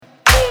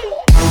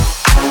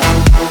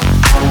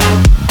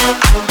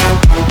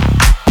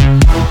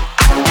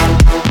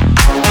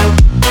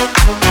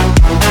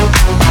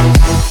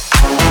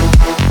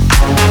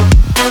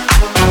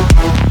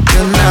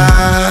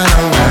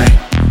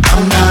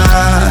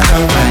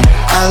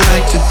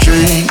to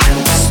drink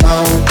and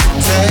smoke,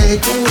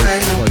 take away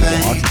the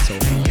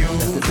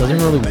pain. It doesn't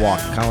really walk,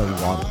 kind of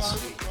like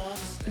waddles.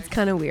 It's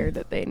kind of weird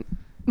that they.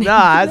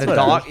 Nah, that's The what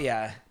dog,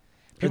 yeah.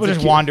 People It's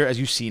just a- wander, as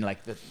you've seen,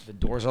 like the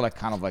doors are like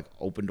kind of like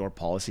open door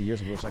policy here,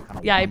 so people just like kind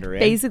of Yeah, I wander in.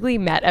 basically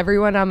met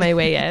everyone on my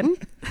way in.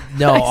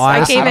 No, I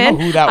honestly, came I don't know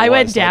in, who that I was,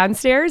 went like-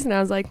 downstairs, and I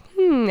was like,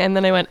 and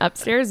then I went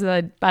upstairs.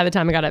 And by the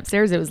time I got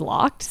upstairs, it was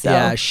locked. So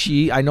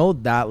yeah, I know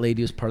that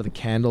lady was part of the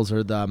candles,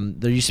 or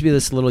there used to be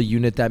this little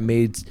unit that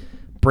made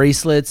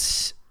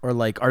bracelets or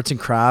like arts and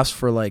crafts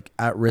for like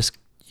at-risk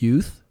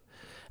youth,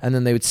 and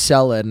then they would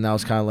sell it, and that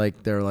was kind of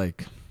like their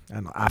like, I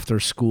don't know, after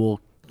school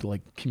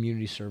like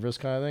community service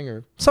kind of thing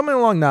or something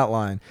along that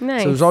line.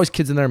 Nice. So there's always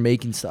kids in there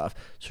making stuff.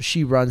 So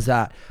she runs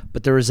that.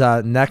 But there was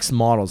Next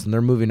Models, and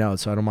they're moving out,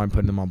 so I don't mind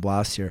putting them on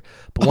blast here.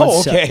 But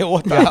okay,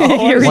 what the hell?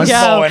 Here we What's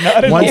go.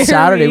 going on? one Here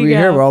Saturday we we were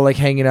here, go. we're all like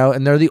hanging out,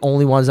 and they're the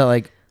only ones that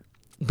like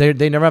they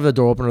never have the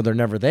door open or they're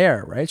never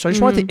there, right? So I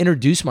just wanted to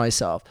introduce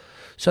myself.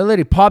 So I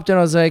literally popped in.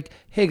 I was like,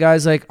 "Hey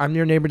guys, like I'm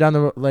your neighbor down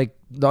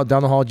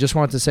the hall. Just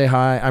wanted to say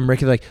hi. I'm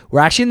Ricky. Like we're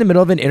actually in the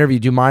middle of an interview.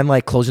 Do you mind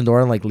like closing the door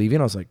and like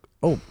leaving?" I was like,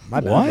 "Oh, my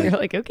bad." What? You're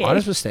like, okay.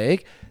 Honest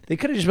mistake. They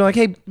could have just been like,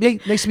 "Hey,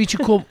 nice to meet you.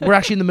 Cool. We're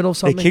actually in the middle of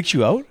They something." kicked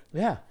you out?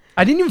 Yeah.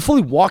 I didn't even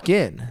fully walk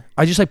in.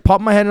 I just like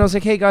popped my head and I was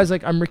like, "Hey guys,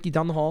 like I'm Ricky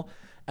down the hall,"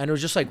 and it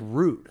was just like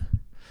rude.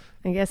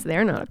 I guess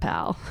they're not a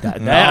pal. No.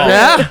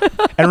 Yeah.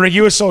 And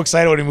Ricky was so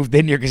excited when he moved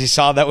in here because he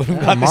saw that we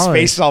got the Molly.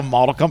 Space Cell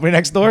model company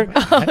next door.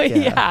 Oh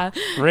yeah.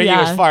 Ricky yeah.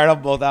 was fired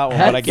up about that one,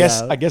 Heck but I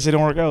guess yeah. it didn't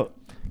work out.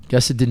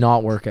 Guess it did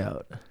not work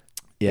out.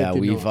 Yeah, It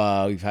did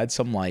we've had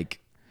some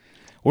like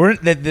we're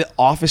the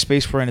office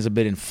space we're in is a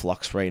bit in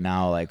flux right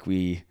now. Like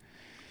we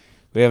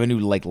have a new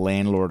like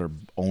landlord or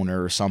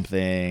owner or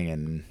something,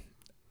 and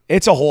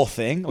it's a whole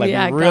thing. Like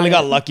Yeah, we really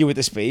got got it. lucky with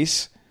the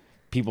space. A lot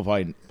of people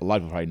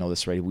probably know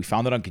this already. We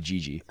found it on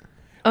Kijiji.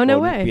 Oh no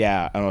Well, way.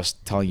 Yeah, I was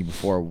telling you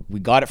before. We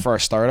got it for our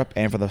startup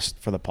and for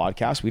the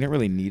podcast. We didn't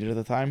really need it at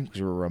the time because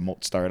we were a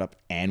remote startup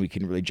and we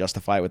couldn't really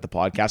justify it with the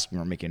podcast. We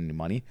weren't making any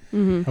money.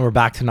 And we're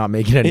back to not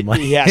making any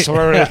money. Yeah, so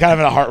we're kind of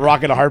in a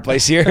rock and a hard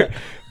place here.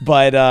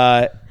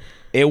 But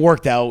it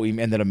worked out. We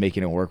ended up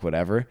making it work,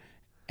 whatever.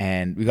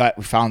 And we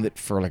found it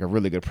for like a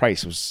really good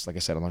price. It was, like I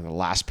said, on like the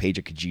last page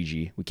of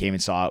Kijiji. We came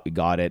and saw it. We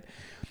got it.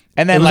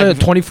 And It then was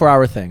like like a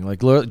 24-hour thing. Like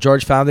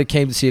George found it,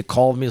 came to see it,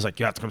 called me. He was like,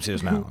 "You have to come see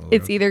this now."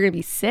 It's either gonna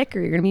be sick or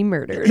you're gonna be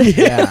murdered.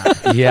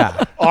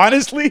 yeah.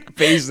 honestly,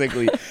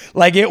 basically,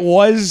 like it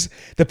was,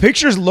 the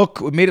pictures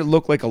made it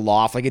look like a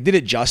loft. Like it did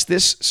it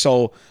justice.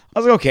 So I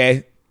was like,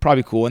 okay,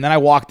 probably cool. And then I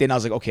walked in, I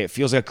was like, okay, it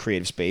feels like a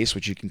creative space,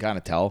 which you can kind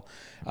of tell.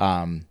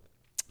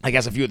 I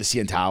guess a view of the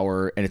CN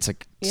Tower, and it's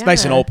like, it's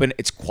nice and Yeah. open.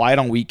 It's quiet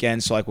on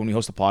weekends. So like when we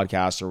host a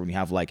podcast or when we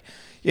have like,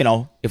 you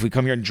know, if we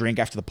come here and drink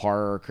after the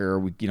park or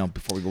we, you know,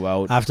 before we go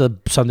out. After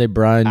Sunday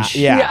brunch.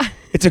 Yeah.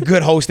 It's a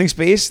good hosting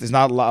space. There's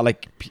not a lot,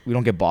 like we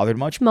don't get bothered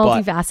much.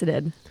 But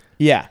Multifaceted.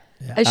 yeah.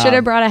 I should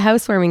have brought a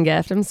housewarming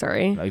gift. I'm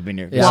sorry. I've been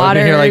here. Yeah, we've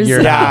been here like Waters. year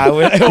and a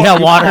half. Yeah,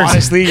 waters.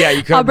 Honestly, yeah,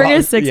 you could. I'll bring a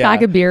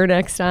 6-pack of beer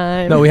next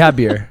time. No, we have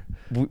beer.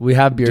 We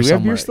have beer Do we have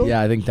somewhere. beer still?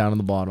 Yeah, I think down in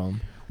the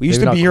bottom. We used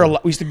Maybe to not be here. cold.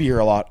 We used to be here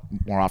a lot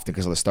more often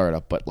because of the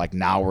startup. But like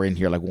now we're in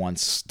here like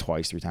once,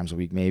 twice, 3 times a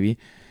week maybe,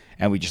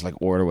 and we just like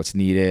order what's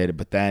needed.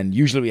 But then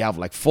usually we have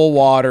like full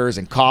waters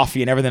and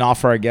coffee and everything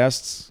off for our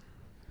guests.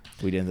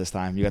 We didn't this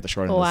time. You got the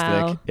short end of the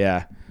Wow. stick.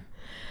 Yeah.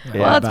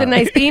 Well, it's been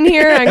nice being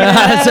here. I'm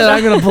I said gonna,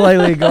 I'm gonna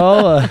politely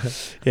go.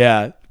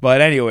 Yeah. But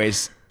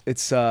anyways,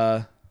 it's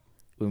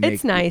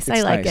it's nice.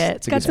 I like it.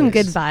 It's a got some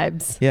good space.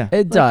 vibes. Yeah. It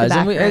Like the does.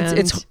 I mean, it's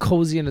background.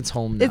 cozy and it's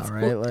home now, It's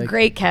right? Like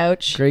great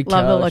couch. great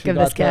Love the couch. look We of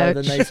this got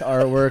couch. The nice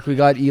artwork. We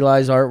got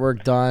Eli's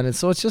artwork done, and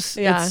so it's just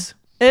Yeah. it's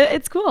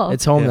It's cool.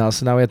 it's home Yeah. now.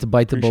 So now we have to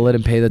bite the bullet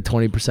and pay the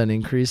 20%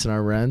 increase in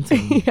our rent.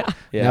 And yeah.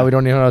 Yeah. Now we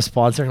don't even have a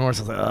sponsor anymore.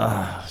 So it's like,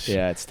 ugh.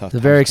 Yeah, it's tough. It's a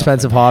very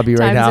expensive hobby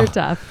right Times now. are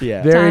tough.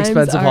 Yeah. Very Times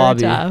expensive are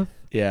hobby. tough.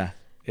 Yeah.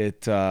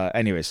 It.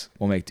 Anyways,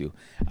 we'll make do.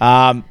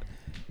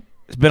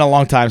 It's been a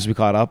long time since we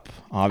caught up.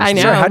 Obviously. I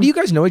know. Sorry, how do you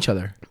guys know each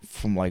other?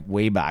 From like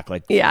way back,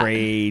 like Yeah.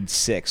 grade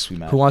 6 we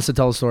met. Who wants to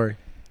tell a story?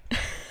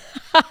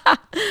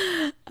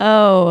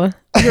 Oh,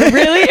 you're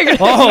really? You're gonna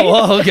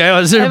Oh, okay.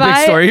 Is there a Am big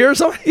I- story here or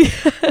something?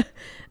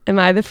 Am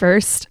I the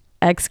first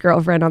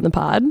ex-girlfriend on the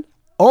pod?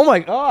 Oh my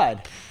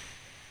god.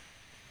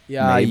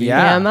 Yeah, Maybe.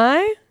 yeah. Am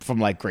I? From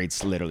like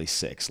grades literally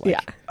 6. Like,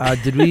 Yeah.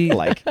 Did we?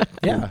 Like,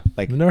 Yeah.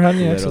 like We've never had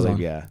any exes literally,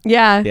 on. yeah.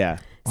 Yeah. Yeah.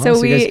 So Oh,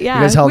 so we, you guys- you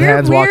yeah, guys held we're,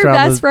 hands, walked we're around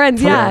best the-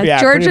 friends. Yeah,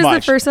 Yeah, George pretty was the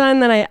much. first one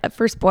that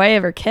first boy I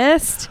ever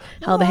kissed,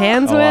 held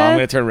hands Oh, with. I'm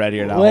gonna turn red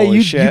here now. Wait, Holy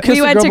you shit. kissed we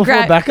a went girl to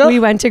before Becca? we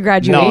went to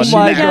graduation No,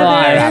 my together.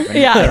 God. Never happened.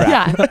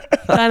 Yeah,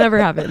 that never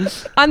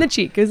happened. On the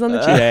cheek. It was on the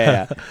cheek.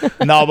 yeah.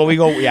 No, but we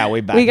go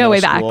way back. We go Middle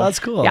way back. school. That's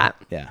cool. Yeah.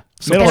 Yeah.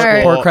 So Middle poor-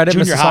 school, poor credit,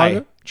 junior Mississauga?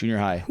 high. Junior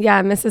high.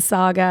 Yeah,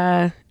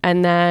 Mississauga.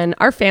 And then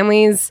our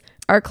families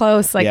are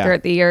close. Like Yeah.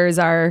 throughout the years,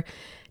 our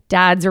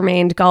dads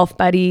remained golf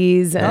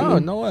buddies. And Oh,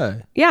 no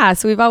way. yeah,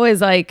 so we've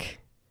always like,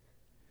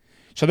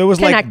 So there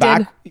was like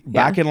Connected.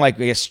 back Yeah. in like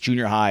I guess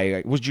junior high.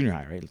 It was junior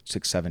high, right?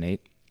 6, 7,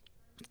 8.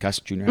 Gus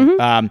junior Mm-hmm.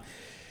 high.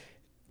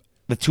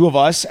 The two of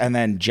us and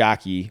then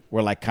Jackie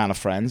were like kind of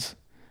friends.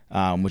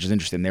 which is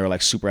interesting. They were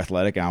like super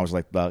athletic, and I was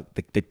like the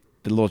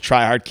little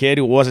try-hard kid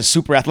who wasn't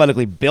super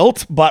athletically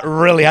built, but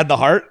really had the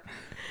heart.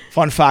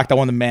 Fun fact, I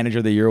won the Manager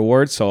of the Year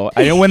award, so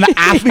I didn't win the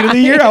Athlete of the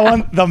Year. I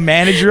won the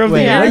Manager of the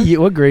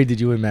Year. What grade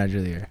did you win Manager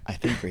of the Year? I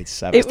think grade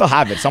 7. I still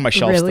have it. It's on my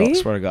shelf Really? still,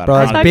 I swear to God. Bro,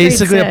 I it's thought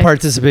basically grade a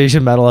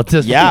participation medal at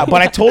this Yeah, point.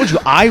 but I told you,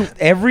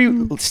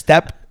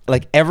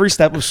 every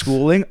step of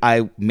schooling,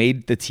 I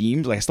made the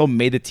teams. Like I still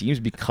made the teams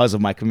because of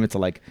my commitment to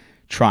like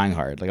trying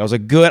hard. Like I was a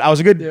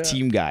good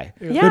team guy.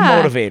 Good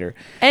motivator.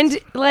 And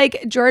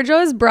like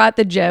Georgios brought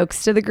the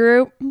jokes to the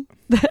group.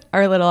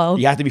 Our little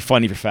You have to be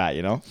funny if you're fat,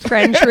 you know?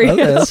 friend tree.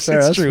 Okay, that's fair.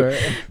 It's That's true.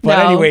 fair. But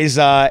No. anyways,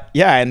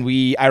 and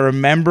I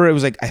remember it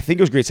was like, I think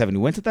it was grade 7.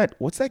 We went to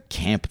what's that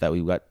camp that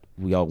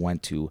we all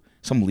went to?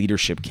 Some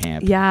leadership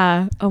camp.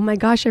 Yeah. Oh my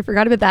gosh, I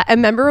forgot about that. And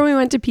remember when we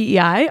went to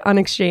PEI on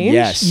exchange?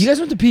 Yes. You guys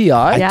went to PEI?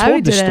 I Yeah, we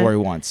told this did it. story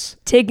once.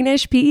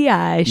 Tignish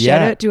PEI. Shout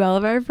Yeah. out to all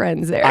of our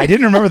friends there. I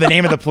didn't remember the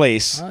name of the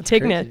place.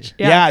 Tignish.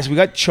 Yeah. So we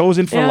got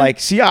chosen for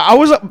Yeah. I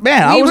was an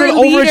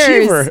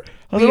overachiever.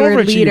 I was We an were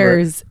overachiever.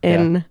 leaders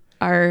in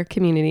our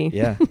community.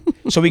 Yeah.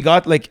 So we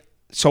got we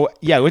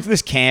went to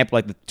this camp,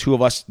 like the two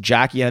of us,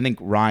 Jackie, and I think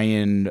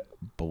Ryan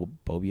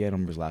Bobby, I don't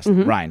remember his last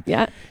name. Ryan.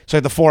 Yeah.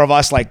 So the four of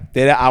us like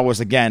did it. I was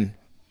again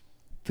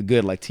the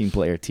good like team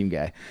player, team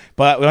guy.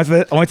 But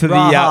I went to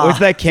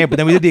that camp, but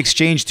then we did the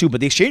exchange too. But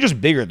the exchange was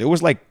bigger. There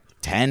was like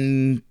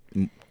 10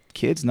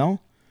 kids, no?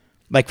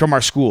 Like from our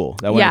school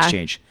that went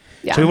exchange.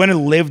 Yeah. So we went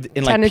and lived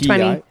in 10 like to PEI.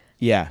 20.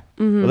 Yeah.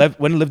 We went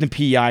and lived in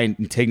PEI in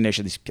Tignish.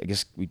 I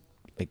guess we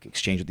like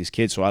exchanged with these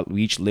kids. So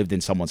we each lived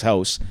in someone's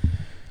house.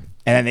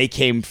 And then they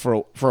came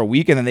for a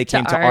week, and then they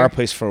came to our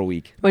place for a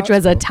week. Which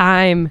was a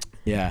time.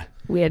 Yeah.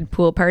 We had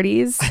pool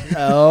parties.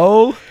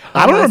 Oh.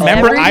 I don't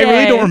remember. every I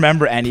really day. don't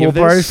remember any Pool of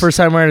this. party, first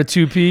time wearing a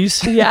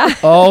 2-piece. Yeah.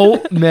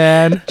 Oh,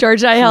 man.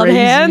 George and I held Crazy.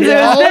 hands. It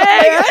was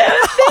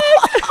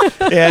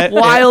big. Yeah.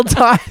 Wild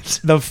times.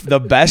 The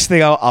best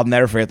thing I'll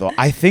never forget though.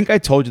 I think I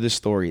told you this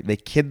story. The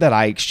kid that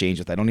I exchanged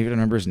with, I don't even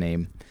remember his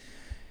name,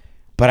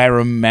 but I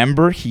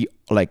remember he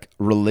like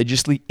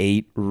religiously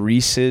ate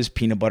Reese's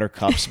peanut butter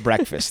cups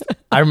breakfast.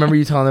 I remember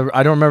you telling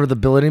I don't remember the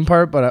billeting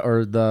part,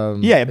 or the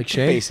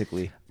exchange.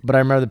 Basically. But I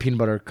remember the peanut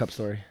butter cup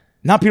story.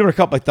 Not peanut butter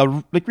cup, like the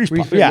Reese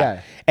Reese, Puff. Yeah.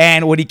 yeah.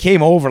 And when he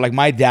came over, like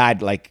my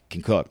dad like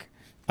can cook.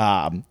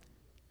 And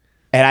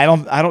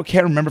I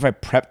can't remember if I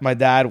prepped my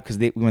dad because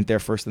we went there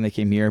first and they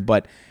came here,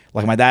 but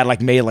like my dad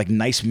like made like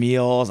nice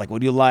meals, like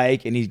what do you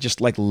like? And he just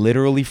like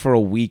literally for a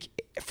week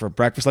for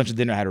breakfast, lunch, and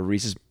dinner had a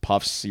Reese's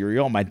Puffs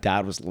cereal. My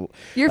dad was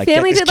Your like,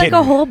 family "Get this did like kid-"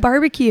 a whole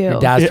barbecue. Your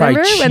dad's probably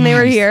Remember when they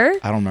were here?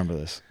 I don't remember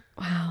this.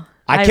 Wow.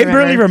 I can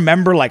barely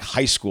remember like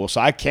high school,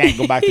 so I can't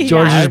go back to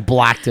George Yeah. just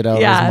blacked it out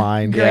of Yeah. his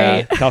mind. Great.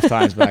 Yeah, tough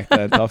times back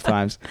then. Tough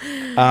times.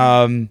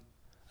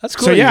 That's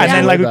cool. So yeah, and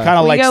then like we that. kind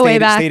of We like go way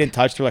back. stayed in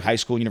touch through like high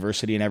school,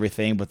 university, and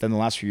everything. But then the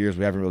last few years,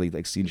 we haven't really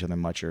like seen each other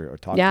much or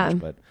talked Yeah. much.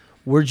 But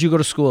Where'd you go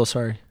to school?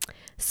 Sorry.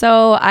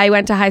 So I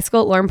went to high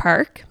school at Lorne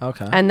Park.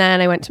 Okay. And then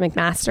I went to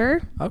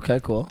McMaster, Okay,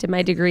 cool. did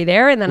my degree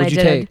there, and then What'd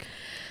you I did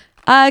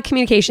take?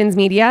 communications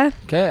media.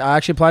 Okay, I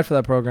actually applied for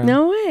that program.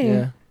 No way.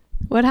 Yeah.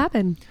 What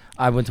happened?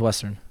 I went to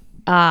Western.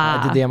 I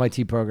did the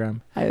MIT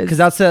program. I was- Because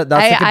that's the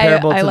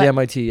comparable to the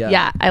MIT. Yeah.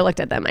 Yeah, I looked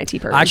at the MIT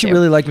program. I actually too.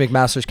 really like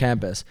McMaster's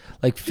campus.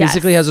 Like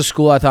physically as a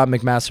school, I thought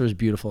McMaster was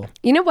beautiful.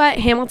 You know what?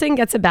 Hamilton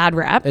gets a bad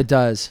rap, It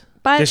does.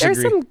 but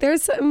Disagree.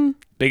 there's some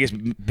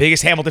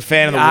biggest Hamilton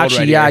fan in the world. Actually,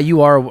 right yeah, here.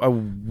 you are a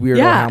weirdo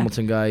Yeah.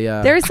 Hamilton guy.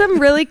 Yeah. there's some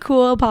really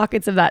cool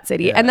pockets of that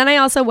city. And then I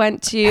also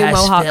went to Pest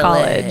Mohawk Village.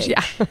 College.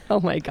 Yeah. Oh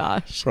my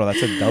gosh. Bro,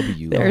 that's a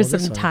W. There's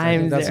This some one,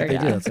 times that's there. what they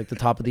do. Yeah. That's like the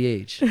top of the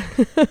age.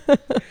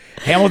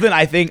 Hamilton,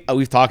 I think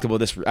we've talked about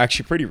this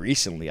actually pretty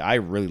recently. I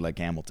really like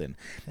Hamilton.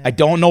 I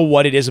don't know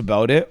what it is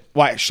about it.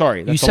 Why?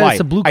 Sorry, that's said a lie. it's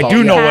the blue I collar.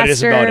 do know what it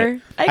is about it.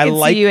 Ancaster. I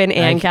could see you in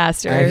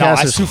Ancaster. No,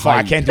 Ancaster's that's too far. I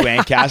hype. can't do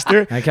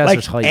Ancaster.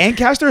 Ancaster's hype.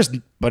 Ancaster is,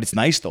 but it's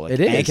nice though. Like, It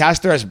is.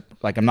 Ancaster is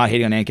like, I'm not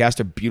hating on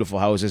Ancaster. Beautiful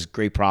houses,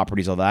 great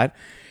properties, all that.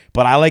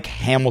 But I like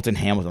Hamilton,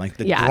 like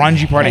the Yeah.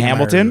 grungy part of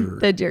Hamilton.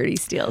 The dirty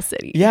steel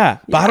city. Yeah,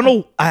 but I don't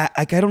know.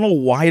 I don't know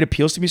why it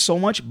appeals to me so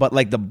much. But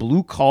like the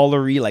blue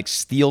collary, like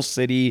Steel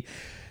City,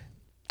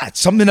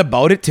 something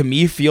about it to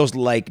me feels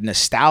like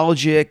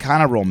nostalgic,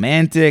 kind of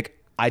romantic.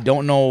 I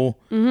don't know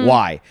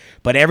why,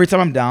 but every time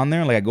I'm down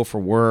there, like I go for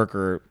work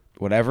or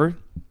whatever,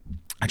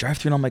 I drive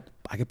through and I'm like,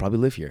 I could probably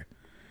live here.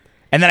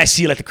 And then I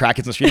see like the crackheads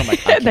on the street. I'm like,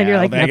 I can't. Then you're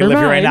like, I can never live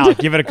here right now. mind.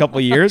 Give it a couple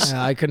of years.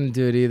 Yeah, I couldn't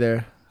do it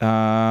either.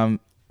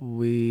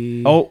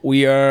 We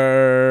We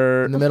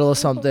are. in the middle of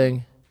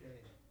something.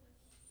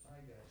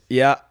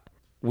 Yeah,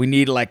 we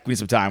need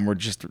some time. We're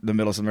just in the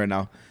middle of something right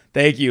now.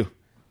 Thank you.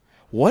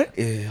 What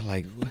is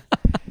like?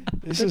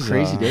 This is a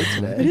crazy day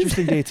today.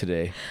 Interesting day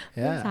today. What's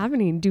Yeah.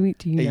 happening? Do you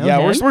know Yeah,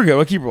 him? we're good.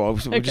 We'll keep rolling.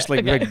 We're just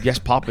like okay.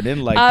 just popping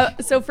in.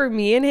 Like, So for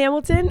me in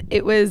Hamilton,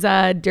 it was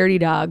Dirty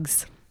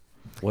Dogs.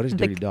 what is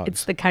Dirty Dogs?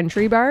 It's the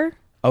country bar.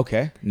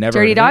 Okay, never.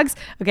 Dirty heard of it. Dogs.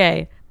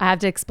 Okay, I have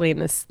to explain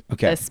this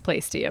Okay. this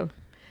place to you.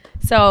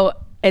 So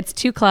it's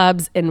two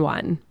clubs in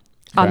one.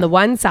 On Okay. the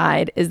one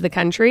side is the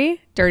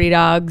country, Dirty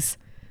Dogs,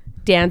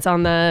 dance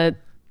on the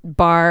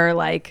bar,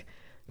 like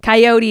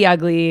coyote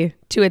ugly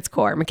to its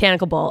core,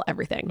 mechanical bull,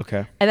 everything.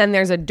 Okay. And then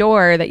there's a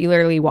door that you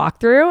literally walk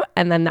through,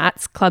 and then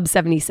that's Club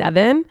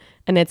 77,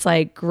 and it's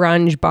like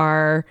grunge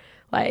bar,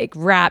 like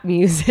rap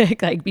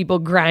music, like people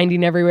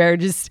grinding everywhere,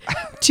 just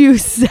two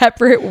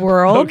separate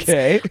worlds,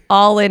 Okay.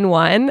 all in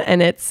one,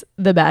 and it's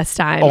the best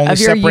time Only of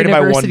your separated by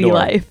one university door.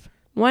 life.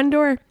 One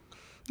door.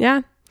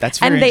 Yeah. That's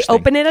very And they interesting.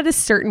 open it at a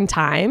certain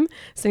time.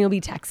 So you'll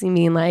be texting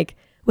me and like,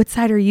 what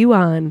side are you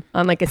on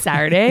like a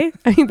Saturday?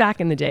 I mean,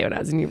 back in the day when I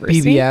was in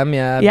university. BBM,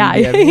 yeah. Yeah,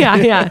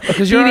 BBM. yeah.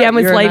 Because you're- BBM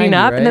was you're a lighting 90,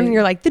 up, and then right?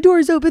 you're like, the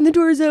door's open,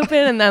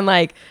 and then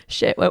like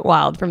shit went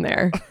wild from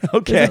there.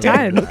 Okay. It was a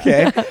time.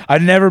 Okay.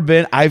 I've never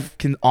been. I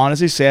can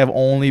honestly say I've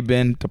only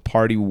been to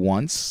party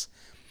once.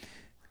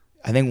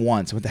 I think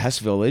once. I went to Hess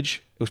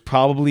Village. It was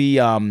probably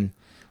one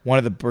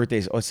of the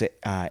birthdays. Oh, it's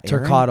Aaron?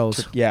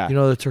 Turcados. Yeah. You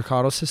know the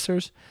Turcado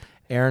sisters?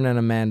 Aaron and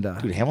Amanda.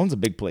 Dude, Hamilton's a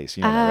big place.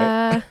 You know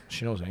that, right?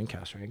 She knows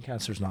Ancaster.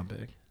 Ancaster's not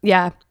big.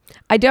 Yeah.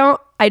 I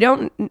don't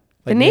the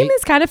Like name Nate-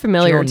 is kind of Do you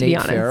familiar know to be Nate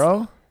honest.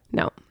 Farrow?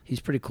 No.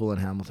 He's pretty cool in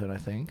Hamilton, I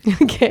think.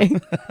 Okay.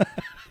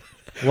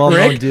 Well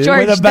known Rick, dude.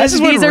 George, the best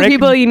is when these are Rick-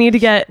 people you need to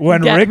get.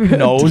 When get Rick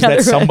knows together that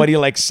with. somebody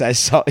like says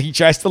so, he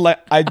tries to like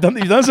he's done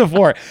this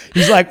before.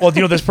 He's like, well, do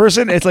you know this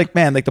person? It's like,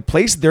 man, like the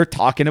place they're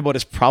talking about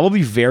is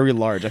probably very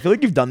large. I feel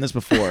like you've done this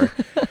before,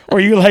 or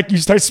you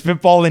start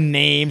spitballing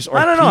names or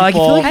I don't know. Like, I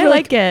feel like I you're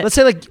like it. Let's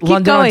say like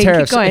London, going, keep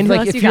Ontario. So going. if, Who like,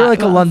 else if you you're got? like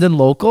Who a else? London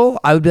local,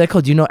 I would be like,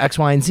 oh, do you know X,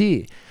 Y, and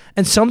Z?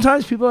 And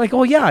sometimes people are like,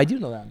 oh yeah, I do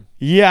know them.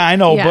 Yeah, I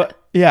know, Yeah. but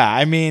yeah,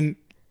 I mean,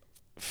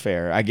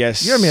 fair, I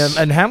guess. You know what I mean?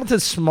 And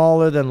Hamilton's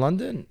smaller than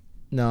London.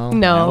 No.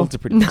 No. Hamilton's a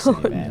pretty big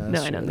city, man.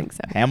 No, I don't think so.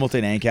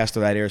 Hamilton, Ancaster,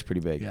 that area is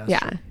pretty big. Yeah.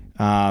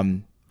 Yeah.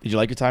 Did you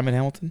like your time in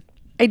Hamilton?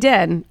 I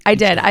did.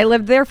 I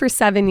lived there for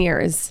 7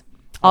 years,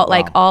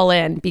 all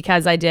in,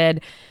 because I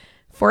did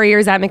 4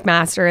 years at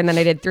McMaster, and then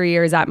I did 3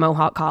 years at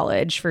Mohawk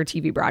College for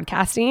TV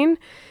broadcasting.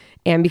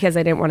 And because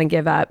I didn't want to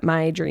give up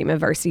my dream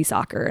of varsity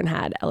soccer and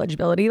had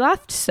eligibility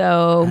left.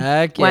 So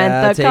Heck yeah,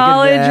 went the take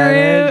college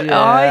advantage, route.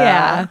 Oh, yeah.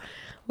 yeah.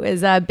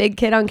 Was a big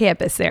kid on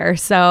campus there.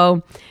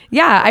 So,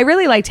 yeah, I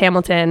really liked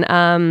Hamilton.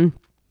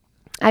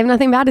 I have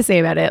nothing bad to say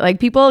about it. Like,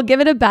 people give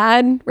it a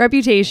bad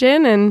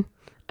reputation, and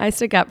I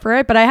stick up for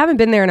it. But I haven't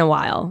been there in a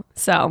while.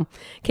 So,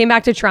 came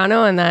back to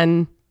Toronto and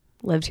then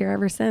lived here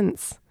ever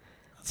since.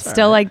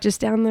 Still, like,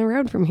 just down the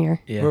road from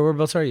here. Yeah.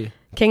 Whereabouts are you?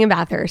 King and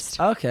Bathurst.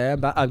 Okay,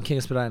 I'm King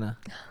of Spadina.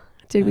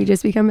 Did we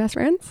just become best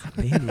friends?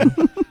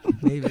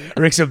 Maybe.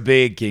 Rick's a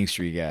big King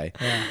Street guy.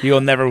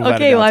 He'll never move out of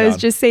Okay, well, I was downtown.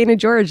 just saying to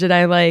George that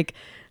I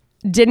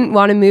didn't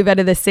want to move out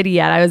of the city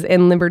yet. I was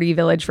in Liberty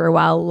Village for a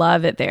while,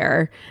 love it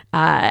there,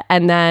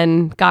 and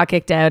then got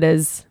kicked out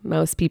as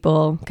most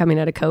people coming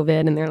out of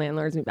COVID and their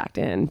landlords moved back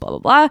in, blah, blah,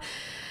 blah.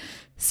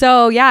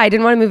 So yeah, I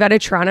didn't want to move out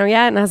of Toronto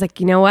yet, and I was like,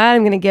 you know what?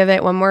 I'm going to give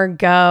it one more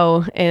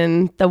go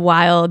in the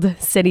wild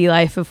city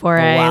life before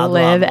I wild,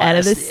 live wild out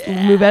of west. the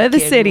move out of the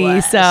King city.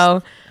 West.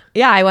 So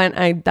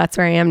yeah, that's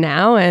where I am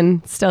now,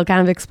 and still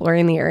kind of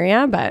exploring the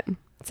area, but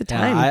it's a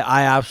time. Yeah,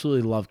 I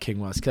absolutely love King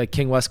West. Like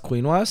King West,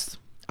 Queen West.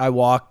 I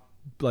walk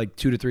like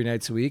 2 to 3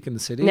 nights a week in the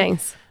city.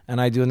 Nice.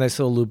 And I do a nice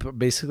little loop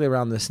basically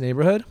around this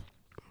neighborhood.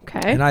 Okay.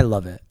 And I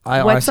love it.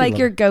 I What's honestly like love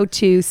your it.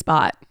 go-to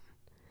spot?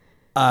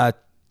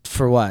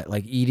 For what?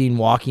 Like eating,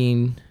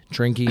 walking,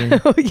 drinking.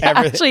 Yeah,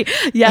 actually,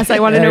 yes, I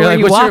want to Yeah, know you're where like,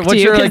 you what's walk your, what's to,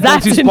 your 'cause like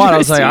that's go-to spot? I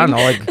was like, I don't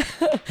interesting.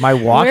 know, like my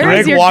walking. Where is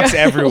Rick your walks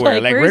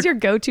everywhere. Like, where's Rick- your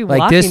go-to Like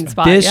walking this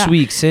spot? this Yeah.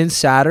 week since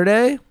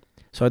Saturday.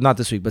 So not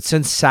this week, but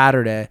since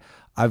Saturday,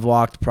 I've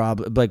walked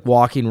probably like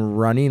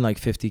running like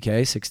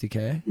 50K,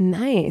 60K.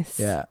 Nice.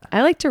 Yeah.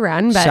 I like to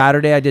run, but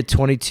Saturday I did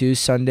 22.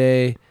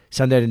 Sunday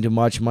I didn't do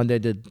much. Monday I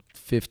did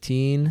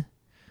 15.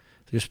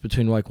 Just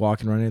between like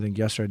walking and running. I think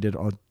yesterday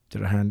I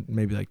did a hand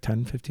maybe like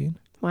 10, 15.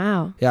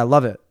 wow. Yeah, I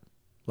love it.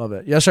 Love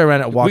it. Yesterday I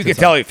ran at walk. we could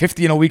tell you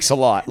 50 in a week's a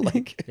lot.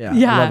 Like, Yeah.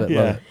 Yeah. I love it.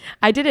 Love Yeah. it.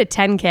 I did a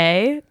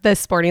 10K, the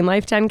Sporting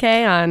Life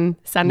 10K on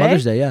Sunday.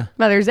 Mother's Day, yeah.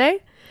 Mother's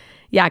Day.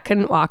 Yeah, I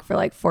couldn't walk for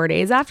like 4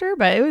 days after,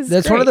 but it was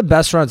That's one of great. the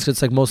best runs 'cause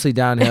it's like mostly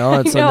downhill.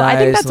 It's know, so nice. I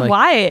think that's and, like,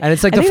 why. And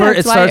it's like I the think first.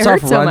 It that's why it starts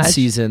off hurt so run much.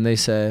 season. They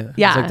say.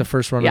 Yeah. It's like the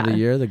first run of the Yeah.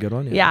 year, the good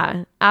one.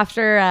 Yeah.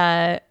 After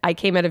I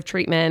came out of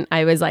treatment,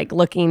 I was like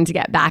looking to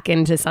get back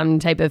into some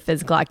type of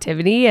physical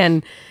activity.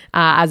 And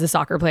as a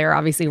soccer player,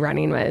 obviously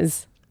running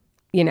was,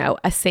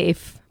 a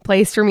safe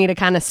place for me to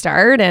kind of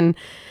start. And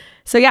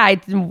so, yeah,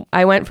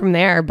 I went from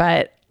there.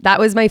 But that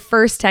was my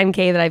first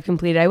 10K that I've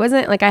completed.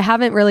 I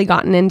haven't really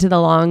gotten into the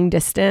long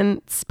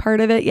distance part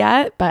of it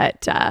yet.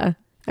 But I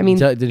mean,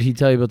 Did he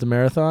tell you about the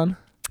marathon?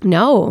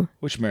 no.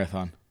 which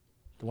marathon?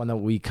 The one that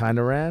we kind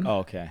of ran? Oh,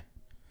 okay.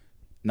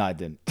 No, I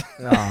didn't.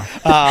 Oh.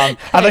 I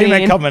thought you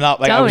meant coming up.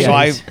 Like, tell me. so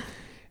I've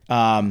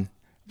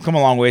come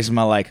a long ways in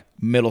my like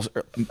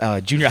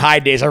junior high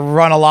days. I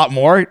run a lot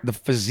more. The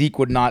physique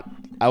would not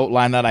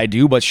outline that I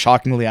do, but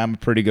shockingly, I'm a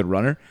pretty good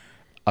runner.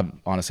 I'm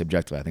honestly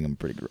objective. I think I'm a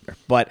pretty good runner.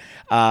 But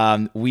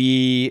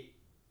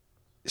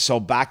so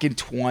back in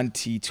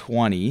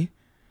 2020,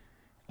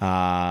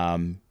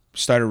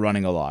 started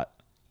running a lot.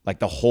 Like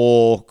the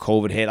whole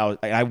COVID hit,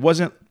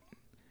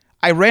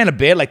 I ran a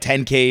bit, like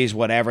 10Ks,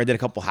 whatever. I did a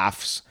couple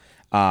halves.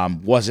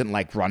 Wasn't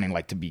like running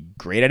like to be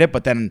great at it,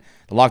 but then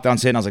the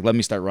lockdown's hit and I was like, let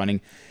me start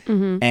running.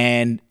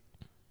 And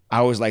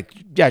I was like,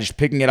 yeah, just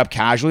picking it up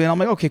casually. And I'm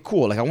like, okay,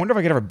 cool. Like, I wonder if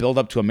I could ever build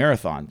up to a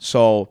marathon.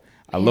 So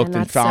I looked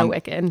and found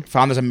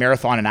there's a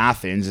marathon in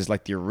Athens. It's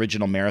like the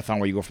original marathon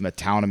where you go from the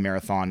town of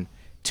Marathon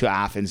to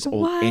Athens,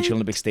 old ancient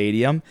Olympic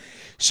Stadium.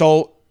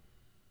 So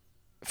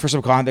for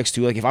some context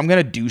too, like if I'm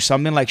going to do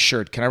something like,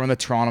 sure, can I run the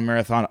Toronto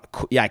Marathon?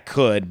 Yeah, I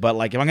could. But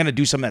like if I'm going to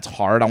do something that's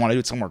hard, I want to do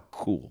it somewhere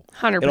cool.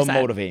 100%. It'll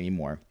motivate me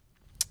more.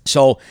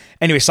 So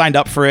anyway, signed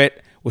up for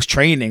it, was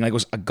training. Like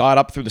I got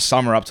up through the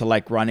summer up to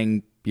like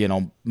running, you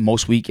know,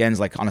 most weekends,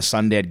 like on a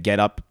Sunday I'd get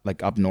up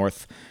like up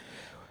north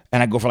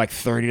and I'd go for like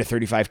 30 to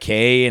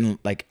 35K. And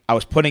like I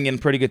was putting in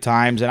pretty good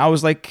times and I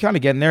was like kind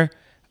of getting there.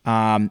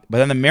 But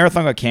then the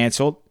marathon got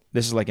canceled.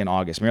 This is like in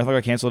August. Marathon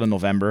got canceled in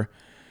November.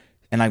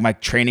 And like my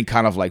training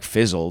kind of like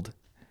fizzled.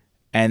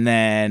 And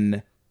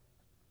then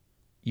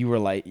you were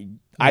like,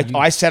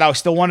 I said I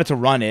still wanted to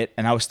run it.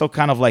 And I was still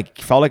kind of like,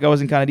 felt like I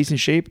was in kind of decent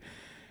shape.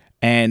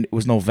 And it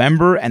was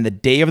November and the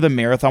day of the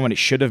marathon when it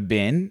should have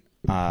been,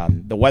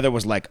 the weather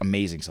was like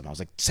amazing. Something. It was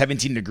like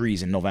 17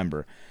 degrees in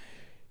November.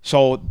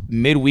 So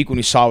midweek when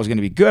we saw it was going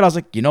to be good, I was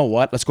like, you know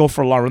what? Let's go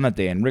for a long run that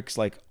day. And Rick's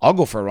like, I'll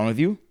go for a run with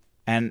you.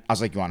 And I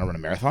was like, you want to run a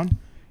marathon?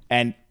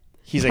 And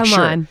he's like,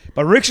 sure. On.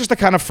 But Rick's just the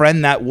kind of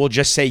friend that will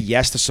just say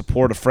yes to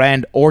support a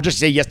friend or just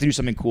say yes to do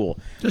something cool.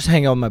 Just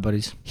hang out with my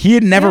buddies. He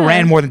had never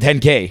ran more than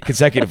 10K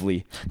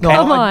consecutively.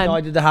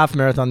 I did the half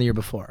marathon the year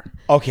before.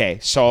 Okay,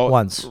 so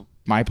once.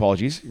 My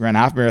apologies. Ran a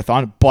half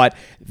marathon, but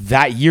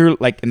that year,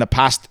 like in the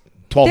past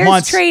 12 There's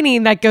months,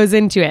 training that goes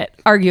into it,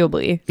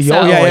 arguably.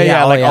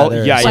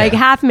 Like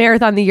half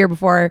marathon the year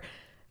before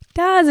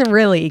doesn't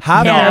really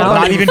Half count.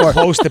 marathon not even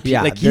close to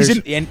Yeah, like he's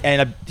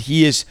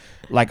he is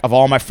like of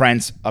all my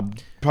friends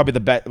probably the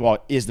best.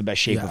 Well, is the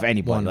best shape of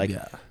anybody.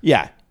 You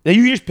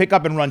can just pick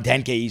up and run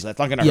 10K easily. It's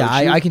not gonna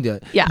hurt you. I can do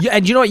it. Yeah.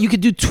 And you know what? You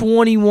could do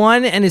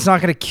 21 and it's not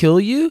gonna kill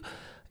you.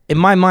 In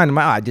my mind,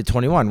 I did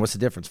 21. What's the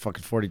difference?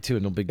 Fucking 42.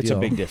 No big deal. It's a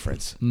big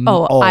difference.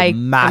 I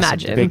massive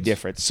imagine. Big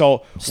difference.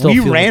 So Still we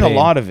feel the ran a pain.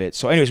 lot of it.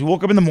 So anyways, we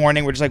woke up in the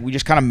morning. We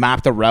just kind of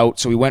mapped a route.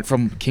 So we went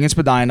from King and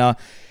Spadina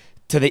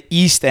to the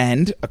east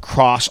end,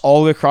 all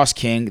the way across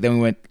King. Then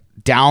we went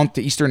down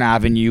to Eastern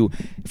Avenue,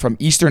 from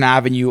Eastern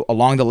Avenue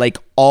along the lake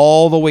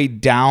all the way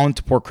down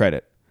to Port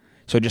Credit.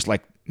 So just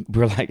like, we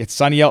were like, it's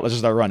sunny out, let's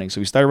just start running. So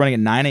we started running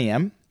at 9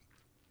 a.m.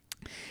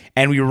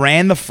 And we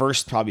ran the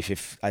first probably,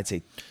 I'd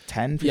say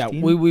 10, 15. Yeah,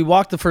 we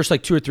walked the first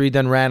like 2 or 3,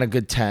 then ran a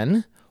good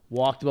 10.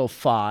 Walked about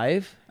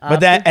 5. But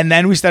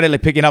then we started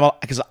like picking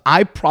up, because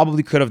I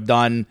probably could have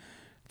done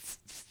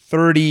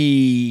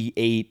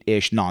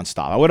 38-ish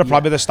nonstop. I would have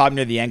probably just stopped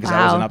near the end because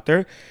I wasn't up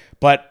there.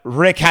 But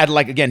Rick had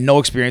like, again, no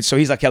experience. So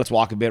he's like, yeah, let's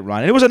walk a bit,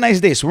 run. And it was a nice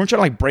day. So we weren't trying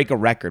to like break a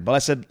record. But I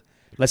said,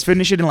 let's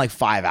finish it in like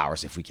 5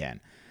 hours if we can.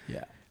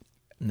 Yeah.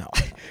 No.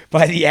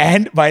 By the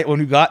end, when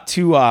we got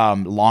to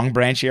Long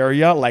Branch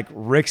area, like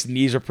Rick's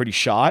knees are pretty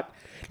shot.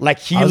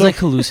 Like I was like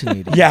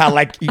hallucinating. Yeah,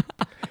 like,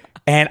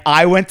 and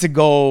I went to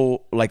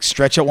go like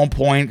stretch at one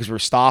point because we were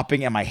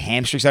stopping and my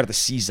hamstring started to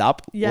seize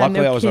up. Yeah,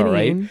 Luckily, no I was kidding. all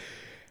right.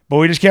 But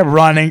we just kept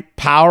running,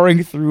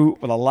 powering through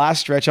for the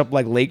last stretch up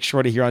like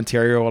Lakeshore to here,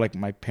 Ontario, where like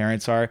my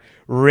parents are.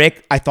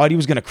 Rick, I thought he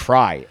was gonna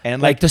cry,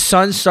 and Like the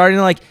sun's starting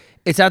to like,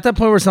 it's at that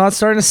point where it's not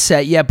starting to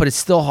set yet, but it's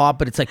still hot,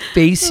 but it's like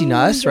facing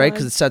us, right?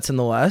 Because it sets in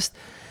the west.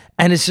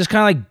 And it's just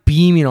kind of like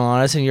beaming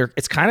on us, and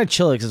it's kind of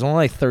chilly because it's only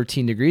like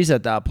 13 degrees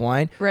at that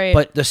point. Right.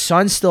 But the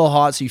sun's still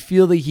hot, so you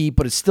feel the heat,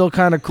 but it's still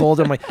kind of cold.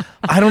 I'm like,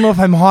 I don't know if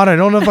I'm hot. I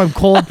don't know if I'm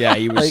cold. Yeah,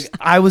 he was. Like,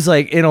 I was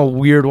like in a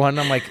weird one.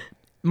 I'm like,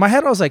 in my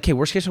head, I was like, okay,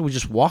 worst case, we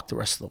just walk the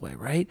rest of the way,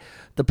 right?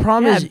 The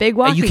problem is, big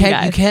walking you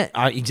can't,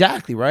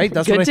 exactly, right?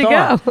 That's Good what I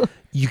to thought. go.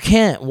 You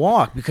can't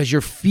walk because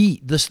your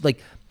feet,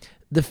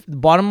 the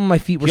bottom of my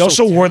feet were He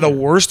also so wore the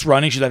worst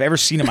running shoes I've ever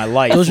seen in my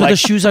life. Those were like, the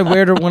shoes I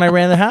wear when I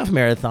ran the half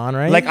marathon,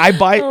 right? Like I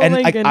buy Oh and my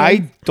like goodness.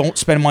 I don't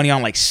spend money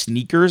on like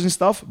sneakers and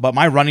stuff, but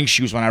my running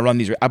shoes when I run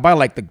these, I buy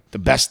like the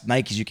best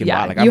Nikes you can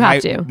Yeah, buy. Like you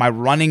have to. My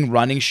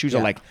running shoes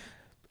are like.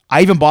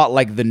 I even bought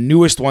like the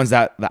newest ones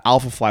that the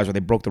Alpha Flies where they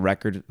broke the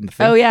record in the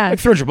thing. Oh, yeah. Like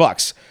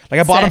 $300.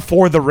 Like I bought them Sick.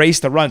 for the race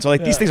to run. So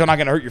like these things are not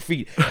gonna hurt your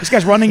feet. This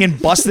guy's running in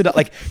busted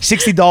like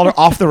 $60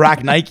 off the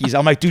rack Nikes.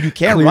 I'm like, dude, you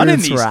can't run in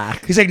Clearance these.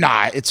 rack. He's like,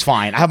 nah, it's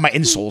fine. I have my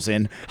insoles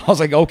in. I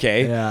was like,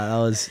 okay. yeah, that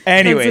was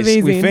Anyways,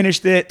 we amazing.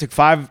 finished it. Took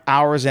 5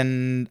 hours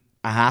and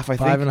a half, I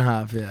think.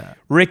 5.5, yeah.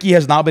 Ricky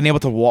has not been able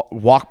to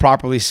walk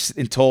properly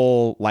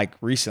until like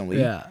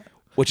recently. Yeah.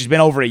 Which has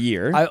been over a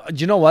year. Do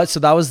you know what?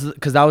 So that was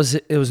because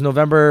it was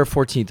November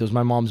 14th. It was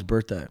my mom's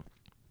birthday.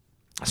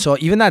 So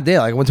even that day,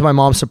 like I went to my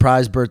mom's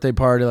surprise birthday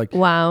party. Like,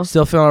 Wow.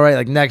 still feeling all right.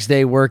 Like next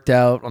day worked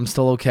out. I'm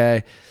still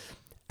okay.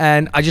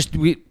 And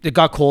it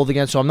got cold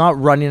again, so I'm not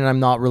running and I'm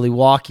not really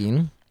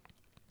walking.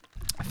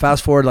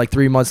 Fast forward like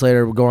 3 months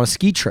later, we're going on a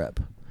ski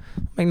trip.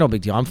 Like no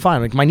big deal. I'm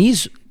fine. Like my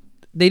knees,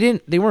 they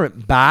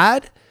weren't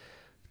bad,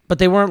 but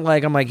they weren't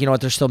like, I'm like, you know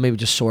what? They're still maybe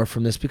just sore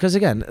from this because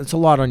again, it's a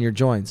lot on your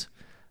joints.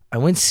 I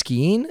went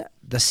skiing.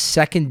 The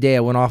second day I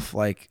went off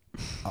like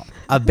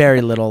a very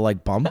little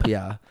like bump.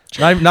 Yeah.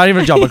 Not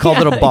even a jump. I called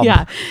it a bump.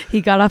 Yeah, he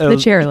got off the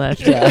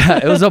chairlift. Yeah,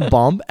 it was a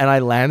bump, and I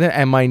landed,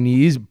 and my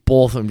knees,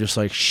 both of them, just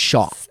like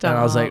shocked, and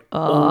I was like,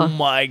 "Oh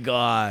my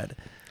god!"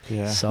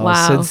 Yeah. So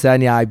Wow. since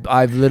then, yeah,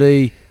 I've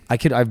literally, I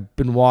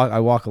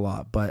walk a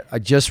lot, but I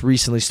just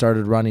recently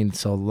started running.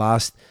 So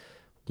last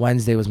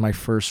Wednesday was my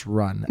first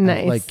run.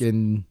 Nice. Like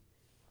in,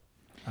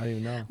 I don't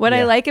even know. What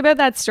I like about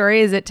that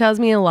story is it tells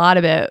me a lot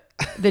about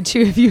the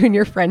two of you and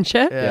your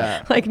friendship.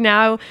 Yeah. Like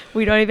now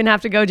we don't even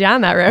have to go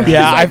down that road.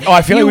 Yeah, I feel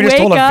like You we just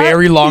told a wake up-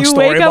 very long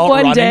story You wake about up one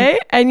running. day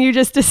and you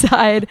just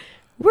decide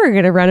we're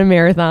gonna run a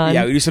marathon.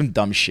 Yeah, we do some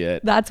dumb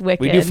shit. That's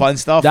wicked. We do fun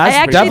stuff. That's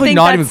actually definitely think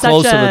not that's even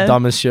close to such the a-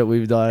 dumbest shit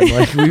we've done.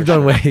 Like we've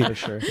done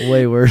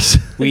way worse.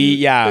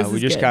 We This is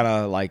just good. kind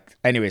of like.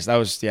 Anyways, that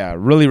was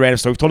really random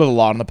stuff. We've told it a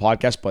lot on the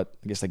podcast, but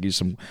I guess like use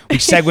some. We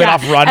segued Yeah,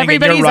 off running.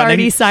 Everybody's and you're running.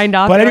 already signed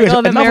off. But They're anyways, like,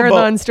 oh, the enough about-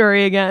 marathon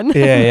story again.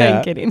 Yeah.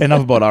 I'm kidding.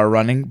 Enough about our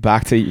running.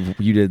 Back to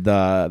you did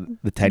the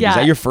 10. Yeah. Is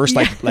that your first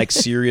like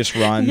serious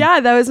run?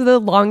 Yeah, that was the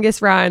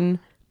longest run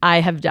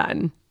I have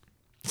done.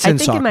 Since I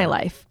think soccer. in my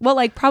life. Well,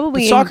 like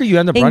probably But soccer, you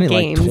end up in running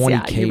games,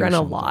 like 20K. Yeah, you or run a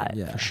something. lot.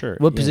 Yeah, For sure.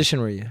 What Yeah. position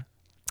were you?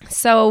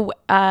 So,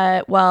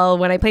 well,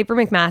 when I played for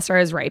McMaster, I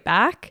was right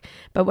back.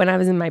 But when I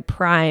was in my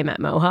prime at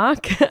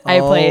Mohawk,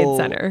 I played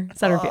center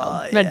field,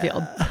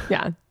 midfield.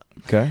 Yeah.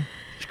 Okay.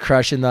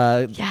 Crushing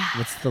the. Yeah.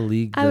 What's the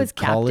league? I The was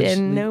college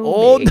captain. league? No.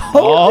 Oh big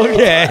no.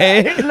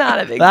 Okay. Not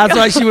a big That's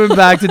deal. why she went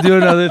back to do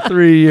another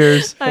 3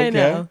 years. I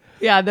know.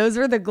 Yeah, those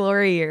were the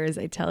glory years,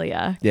 I tell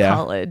ya. Yeah.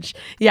 College.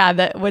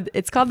 Yeah,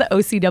 it's called the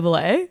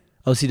OCAA.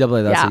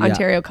 OCAA. That's Yeah, it.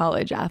 Ontario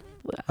College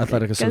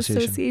Athletic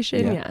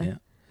Association. Yeah.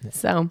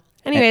 So,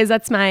 anyways,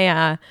 that's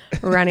my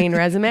running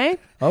resume.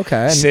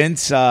 Okay. and-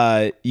 Since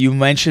you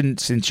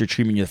mentioned since your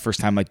treatment, you're the first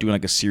time like doing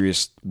like a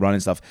serious run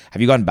and stuff. Have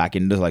you gotten back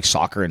into like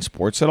soccer and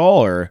sports at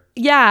all, or?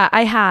 Yeah,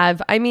 I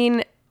have. I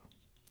mean,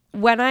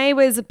 when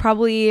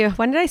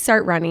did I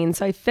start running?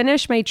 So I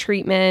finished my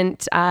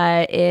treatment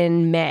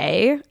in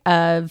May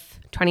of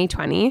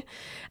 2020.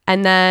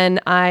 And then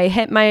I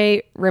hit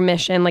my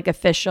remission, like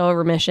official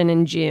remission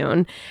in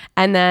June.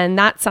 And then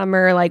that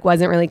summer, like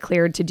wasn't really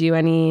cleared to do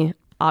any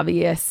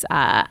obvious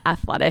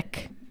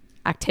athletic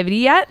activity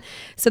yet.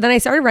 So then I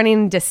started running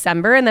in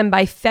December. And then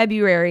by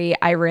February,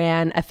 I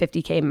ran a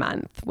 50K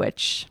month,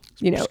 which,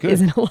 good.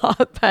 isn't a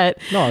lot, but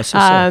No, it's so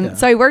sick, yeah.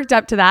 so I worked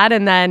up to that.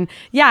 And then,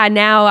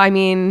 now, I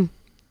mean,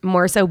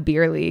 more so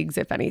beer leagues,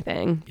 if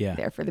anything. Yeah.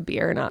 There for the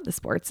beer, not the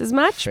sports as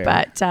much. Fair.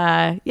 But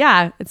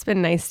it's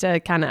been nice to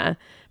kind of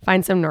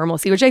find some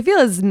normalcy, which I feel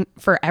is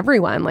for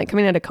everyone. Like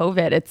coming out of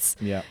COVID, it's,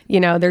 Yeah.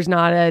 there's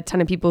not a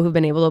ton of people who've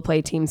been able to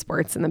play team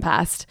sports in the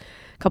past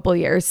couple of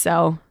years.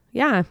 So,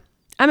 yeah.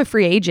 I'm a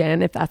free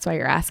agent, if that's why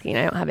you're asking.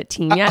 I don't have a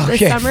team yet this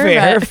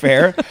summer.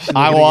 Fair.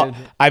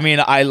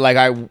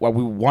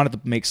 We wanted to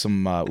make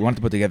some. We wanted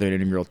to put together an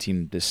intramural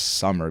team this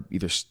summer,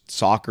 either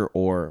soccer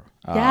or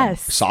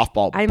Yes.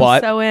 softball. I'm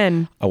but so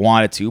in. I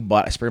wanted to,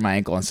 but I sprained my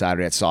ankle on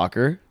Saturday at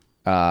soccer.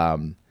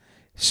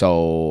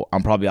 So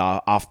I'm probably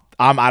off.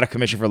 I'm out of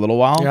commission for a little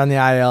while. You're on the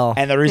IL.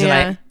 And the reason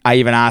Yeah. I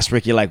even asked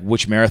Ricky like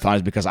which marathon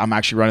is because I'm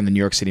actually running the New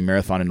York City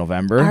Marathon in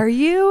November. Are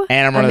you?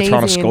 And I'm running the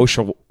Toronto Amazing.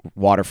 Scotia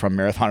Waterfront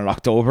Marathon in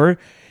October.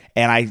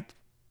 And I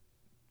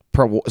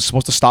was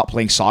supposed to stop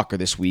playing soccer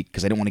this week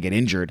because I didn't want to get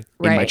injured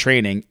in my Right.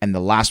 training. And the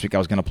last week I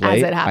was going to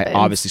play, As it I happens.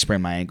 obviously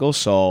sprained my ankle.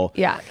 So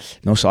Yeah.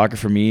 no soccer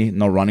for me,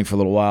 no running for a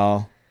little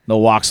while, no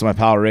walks with my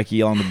pal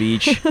Ricky on the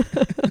beach.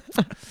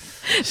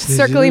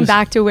 Circling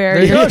back to where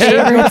There you your go.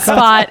 favorite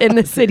spot in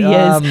the city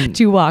is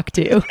to walk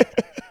to.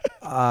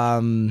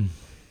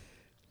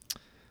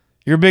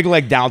 You're a big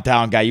like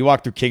downtown guy. You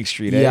walk through King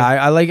Street. Yeah,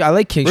 I like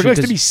King Ricky Street. likes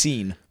to 'cause- be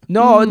seen.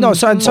 No,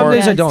 some days I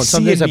yes. don't.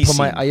 Some See days I and be put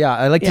my seen.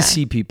 I like Yeah. to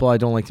see people. I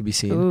don't like to be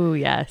seen. Ooh,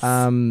 yes.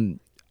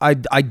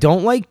 I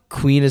don't like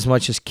Queen as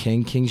much as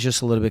King. King's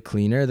just a little bit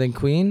cleaner than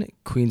Queen.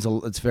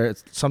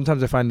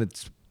 Sometimes I find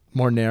it's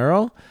more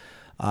narrow.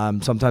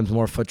 Sometimes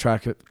more foot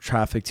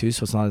traffic too,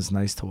 so it's not as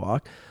nice to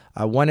walk.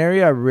 One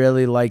area I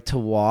really like to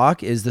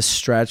walk is the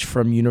stretch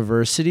from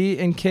University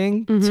in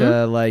King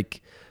to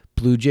like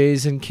Blue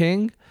Jays in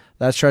King.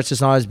 That stretch is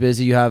not as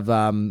busy. You have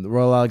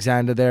Royal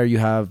Alexander there. You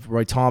have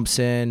Roy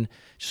Thompson.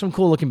 Just some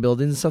cool looking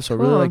buildings and stuff. So I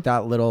really Cool. like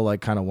that little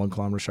like kind of 1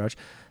 kilometer stretch.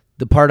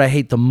 The part I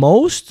hate the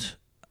most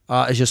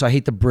is just I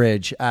hate the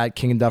bridge at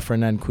King and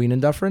Dufferin and Queen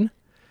and Dufferin.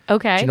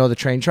 okay. Do you know the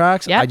train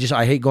tracks? Yep.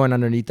 I hate going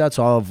underneath that,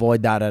 so I'll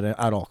avoid that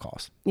at all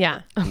costs.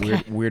 Yeah.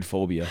 Okay. Weird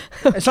phobia.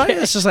 It's not.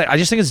 It's just like I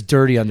just think it's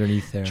dirty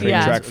underneath there. Train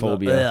Yeah. track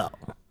phobia.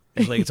 Ugh.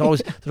 It's like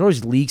there's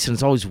always leaks and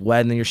it's always wet,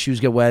 and then your shoes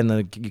get wet, and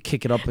then you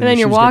kick it up, And then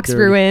your shoes get walk's dirty.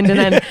 ruined, and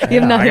then you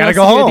have nothing I gotta else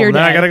go to do home. with your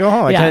Then I day. gotta go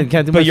home. Yeah. I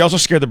can't do But my. you're also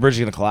scared the bridge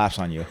is going to collapse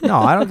on you. No,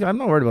 I don't. I'm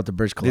not worried about the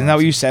bridge collapse. Isn't that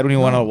what you said when you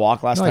went on a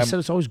walk last No, time? I said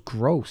it's always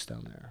gross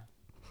down there.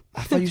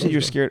 I thought you said you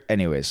were scared.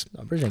 Anyways,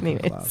 No, bridge ain't gonna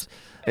Anyways.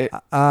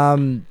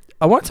 collapse.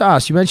 I want to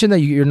ask. You mentioned that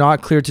you're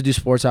not cleared to do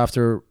sports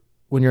after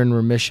when you're in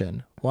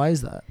remission. Why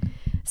is that?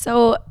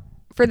 So,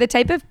 for the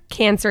type of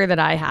cancer that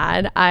I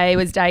had, I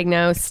was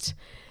diagnosed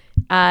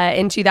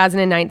in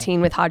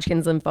 2019 with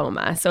Hodgkin's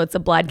lymphoma. So, it's a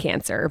blood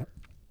cancer.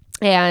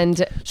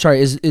 And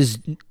Sorry, is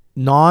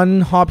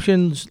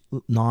non-Hodgkin's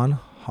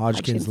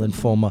Hodgkin's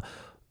lymphoma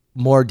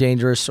more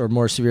dangerous or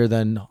more severe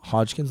than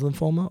Hodgkin's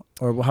lymphoma,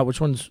 or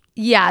which one's?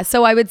 Yeah,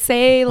 so I would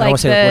say I don't like want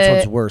to say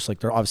which one's worse. Like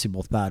they're obviously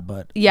both bad,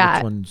 but yeah,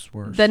 which one's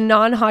worse? The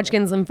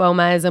non-Hodgkin's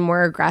lymphoma is a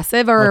more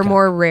aggressive or a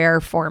more rare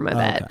form of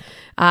it.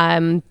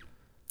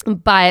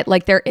 But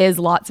like there is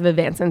lots of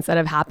advancements that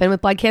have happened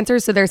with blood cancer.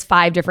 So there's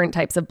 5 different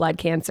types of blood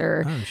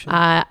cancer.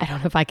 I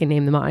don't know if I can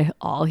name them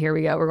all. Here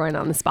we go. We're going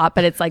on the spot,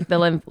 but it's like the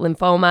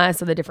lymphoma.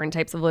 So the different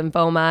types of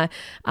lymphoma,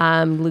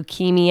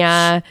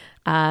 leukemia,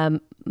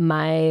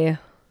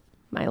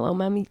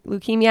 myeloma,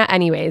 leukemia.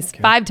 Anyways,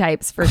 5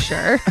 types for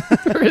sure.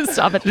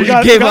 Stop it. We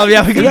got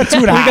 2.5. We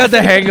got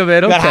the hang of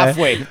it. Okay. We got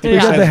halfway. We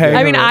got the hang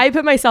I of mean, it. I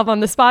put myself on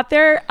the spot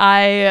there.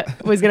 I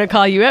was going to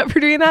call you out for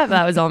doing that. But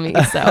that was all me.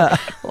 So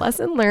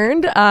lesson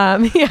learned.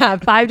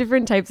 5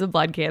 different types of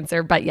blood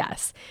cancer. But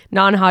yes,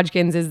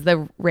 non-Hodgkin's is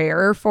the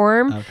rarer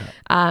form.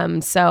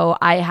 So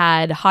I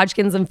had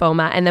Hodgkin's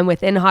lymphoma. And then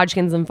within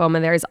Hodgkin's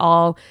lymphoma, there's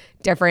all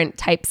different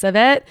types of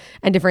it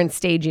and different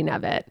staging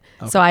of it.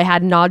 So I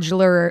had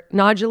nodular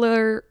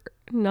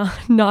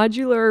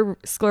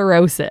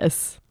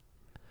sclerosis,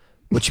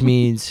 Which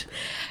means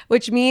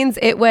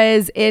it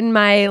was in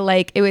my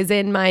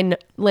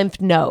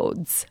lymph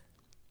nodes.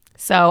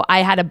 So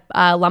I had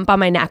a lump on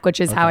my neck,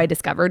 which is how I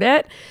discovered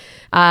it.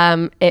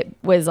 It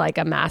was like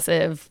a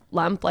massive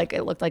lump, like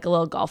it looked like a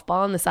little golf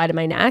ball on the side of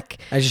my neck.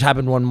 it just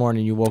happened one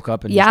morning. You woke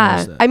up and just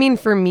noticed it. I mean,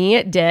 for me,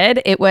 it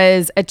did. It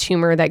was a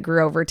tumor that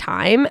grew over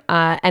time,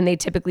 and they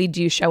typically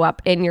do show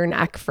up in your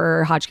neck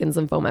for Hodgkin's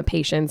lymphoma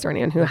patients or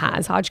anyone who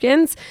has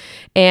Hodgkin's.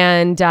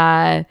 And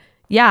I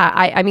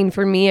mean,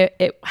 for me,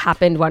 it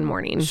happened one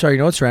morning. Sorry, you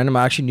know what's random?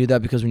 I actually knew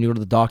that because when you go to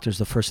the doctors,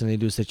 the first thing they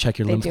do is they check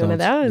your lymph They do one of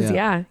nodes.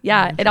 those,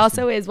 yeah. It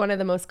also is one of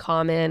the most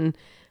common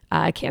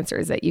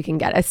cancers that you can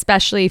get,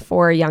 especially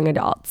for young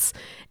adults.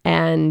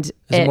 And Is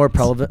it more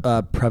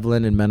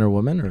prevalent in men or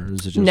women, or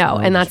is it just no?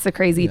 And that's the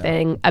crazy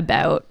thing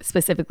about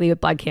specifically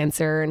with blood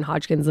cancer and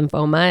Hodgkin's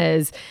lymphoma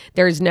is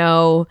there's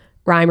no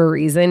rhyme or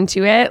reason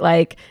to it.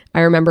 Like I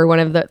remember one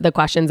of the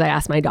questions I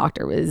asked my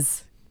doctor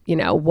was, you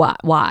know,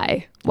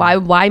 why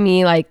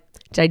me? Like,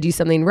 did I do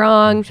something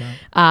wrong?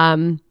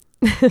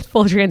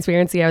 Full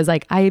transparency, I was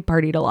like, I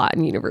partied a lot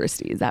in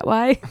university. Is that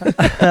why?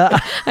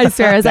 I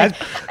swear, I was like,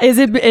 is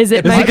it because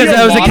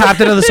I was the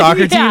captain of the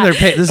soccer team?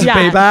 This is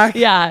payback?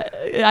 Yeah.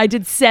 I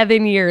did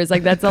 7 years.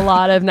 Like, that's a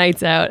lot of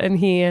nights out. And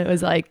he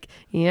was like,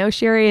 you know,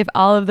 Shari, if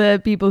all of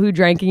the people who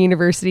drank in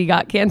university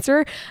got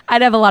cancer,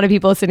 I'd have a lot of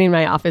people sitting in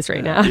my office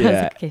right now. I was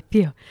like, okay,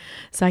 phew.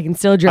 So I can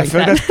still drink. I feel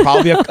like that's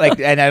probably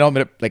and I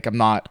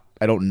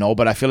don't know,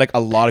 but I feel like a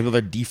lot of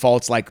other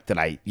defaults, like, did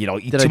I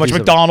eat too much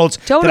McDonald's?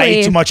 Totally. Did I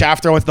eat too much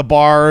after I went to the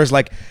bars?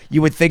 Like,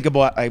 you would think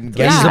about, I'm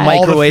guessing Use the all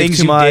microwave the things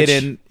too you much.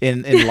 did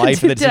in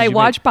life. Did I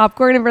watch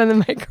popcorn in front of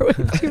the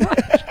microwave too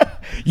much?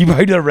 You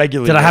might do that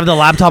regularly. Did I have the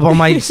laptop on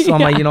my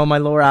my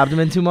lower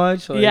abdomen too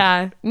much? Like,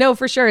 Yeah, no,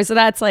 for sure. So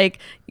that's like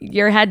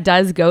your head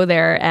does go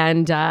there.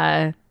 And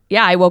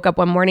I woke up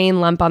one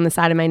morning, lump on the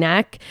side of my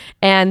neck.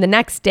 And the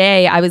next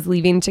day I was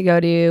leaving to go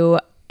to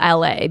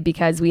LA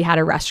because we had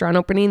a restaurant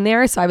opening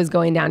there. So I was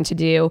going down to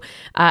do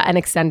an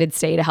extended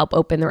stay to help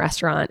open the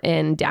restaurant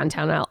in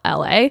downtown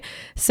LA.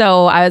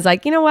 So I was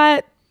like, you know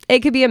what? It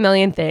could be a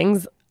million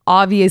things.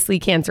 Obviously,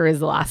 cancer is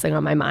the last thing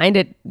on my mind.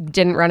 It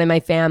didn't run in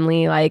my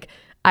family. Like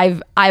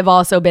I've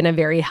also been a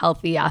very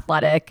healthy,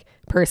 athletic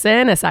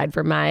person aside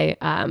from my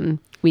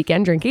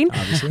weekend drinking.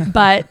 Obviously.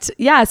 But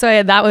yeah,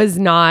 so that was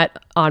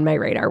not on my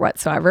radar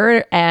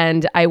whatsoever.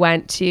 And I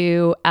went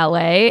to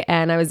LA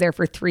and I was there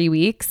for 3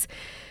 weeks.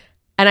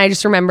 And I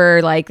just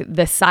remember like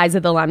the size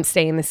of the lump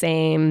staying the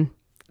same.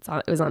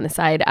 It was on the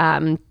side.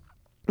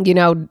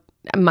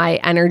 My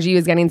energy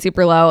was getting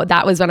super low.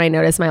 That was when I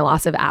noticed my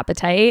loss of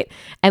appetite.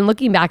 And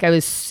looking back, I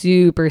was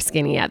super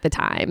skinny at the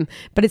time.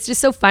 But it's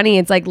just so funny.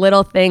 It's like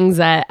little things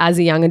that as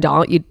a young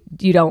adult, you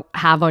don't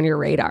have on your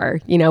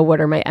radar. You know,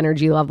 what are my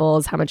energy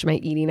levels? How much am I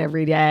eating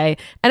every day?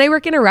 And I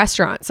work in a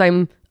restaurant, so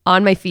I'm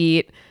on my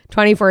feet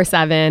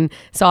 24/7.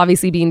 So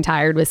obviously being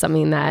tired was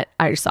something that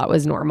I just thought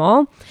was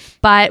normal.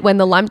 But when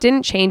the lump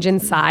didn't change in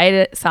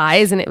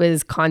size and it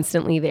was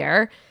constantly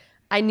there,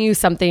 I knew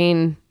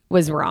something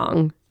was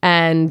wrong.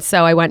 And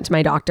so I went to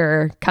my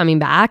doctor coming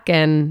back,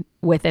 and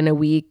within a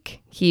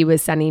week he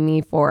was sending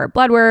me for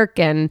blood work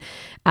and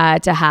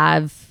to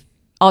have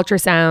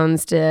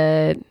ultrasounds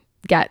to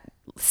get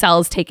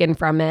cells taken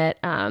from it,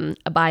 a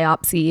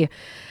biopsy.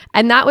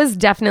 And that was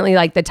definitely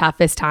like the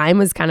toughest time,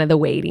 was kind of the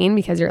waiting,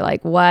 because you're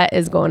like, what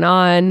is going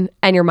on?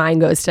 And your mind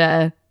goes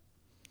to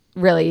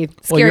really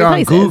scary you're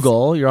places.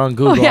 You're on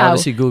Google. Oh, yeah.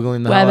 Obviously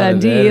Googling the hell out of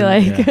WebMD,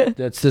 it. like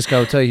That's this guy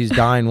will tell you he's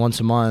dying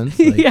once a month.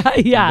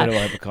 Like, yeah. Little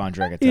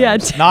hypochondriac at Yeah,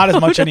 times. Not as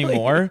much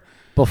anymore.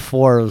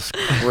 Before it was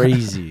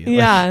crazy.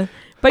 Yeah.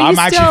 But I'm you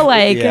still actually-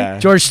 like, yeah.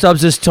 George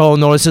stubs his toe,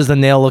 notices the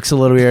nail looks a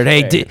little weird.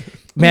 Hey,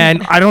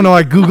 man, I don't know.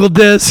 I Googled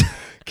this.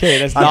 Okay,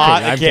 that's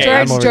not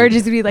okay. George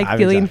is gonna be like I'm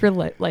feeling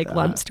exaggerating. for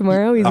lumps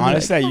tomorrow. He's gonna be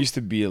Honestly, like, I used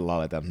to be a lot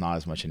like that. Not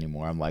as much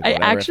anymore. I'm like, I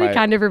whatever. actually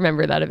kind of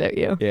remember that about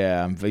you.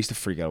 Yeah, I used to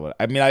freak out about it.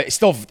 I mean, I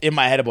still in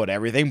my head about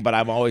everything, but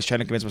I'm always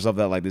trying to convince myself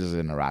that like this is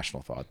an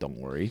irrational thought. Don't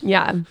worry.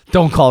 Yeah,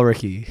 Don't call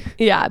Ricky.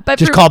 yeah, but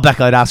Just call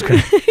Becca and ask her.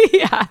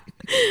 yeah,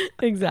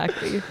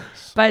 exactly.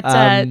 But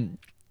Um,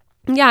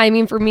 yeah, I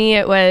mean, for me,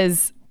 it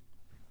was,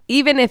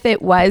 even if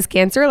it was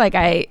cancer, like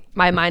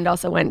my mind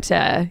also went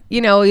to,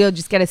 you'll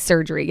just get a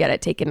surgery, get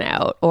it taken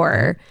out,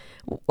 or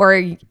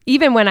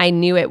even when I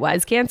knew it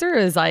was cancer,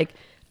 it was like,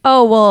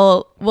 oh,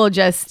 well, we'll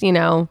just,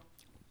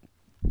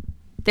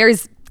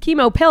 there's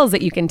chemo pills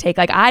that you can take.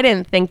 Like, I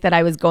didn't think that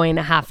I was going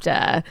to have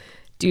to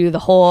do the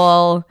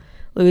whole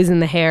losing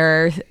the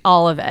hair,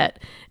 all of it.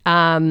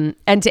 And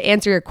to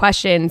answer your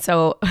question,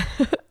 so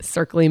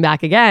circling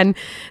back again,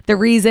 the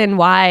reason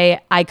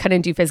why I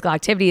couldn't do physical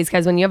activity is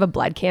because when you have a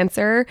blood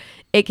cancer,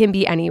 it can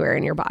be anywhere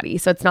in your body.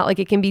 So it's not like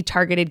it can be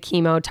targeted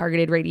chemo,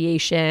 targeted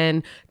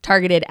radiation,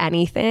 targeted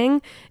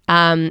anything.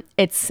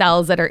 It's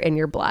cells that are in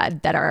your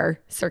blood that are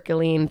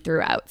circulating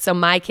throughout. So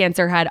my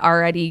cancer had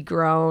already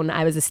grown.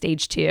 I was a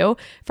stage 2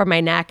 from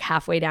my neck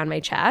halfway down my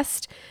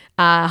chest.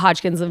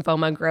 Hodgkin's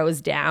lymphoma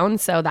grows down.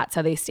 So that's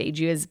how they stage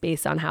you, is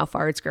based on how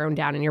far it's grown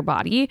down in your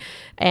body.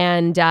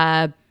 And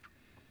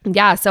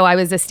yeah, so I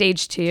was a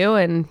stage 2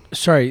 and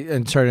sorry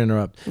to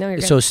interrupt. No, you're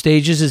good. So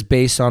stages is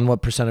based on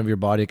what % of your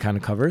body it kind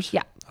of covers?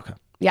 yeah. Okay.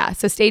 Yeah.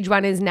 So stage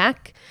 1 is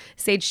neck.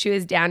 Stage 2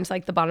 is down to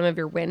like the bottom of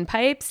your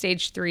windpipe.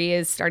 Stage 3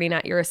 is starting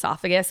at your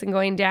esophagus and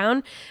going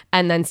down.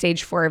 And then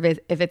stage 4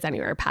 if it's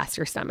anywhere past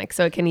your stomach.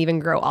 So it can even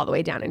grow all the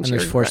way down into your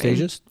And there's 4 groin.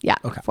 stages? Yeah.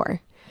 Okay.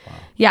 4. Wow.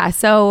 Yeah.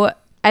 So,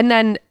 and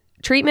then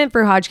treatment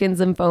for Hodgkin's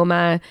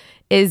lymphoma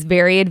is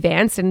very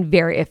advanced and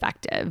very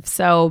effective.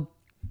 So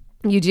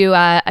you do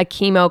a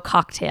chemo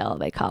cocktail,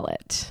 they call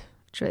it,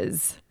 which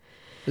is...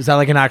 Is that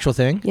like an actual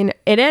thing?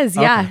 It is,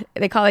 yeah. Okay.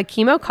 They call it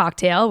chemo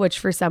cocktail, which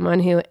for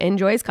someone who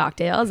enjoys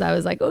cocktails, I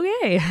was like,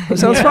 okay. That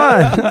sounds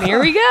fun. Here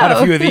we go. Had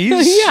a few of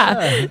these.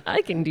 Yeah,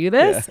 I can do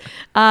this.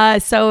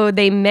 So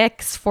they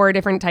mix 4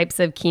 different types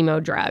of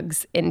chemo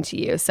drugs into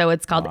you. So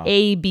it's called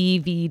A, B,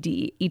 V,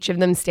 D. Each of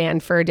them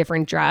stand for a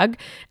different drug.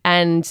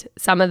 And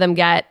some of them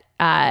get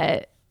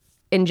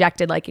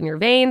injected like in your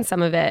veins.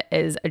 Some of it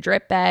is a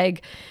drip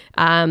bag.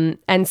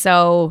 And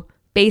so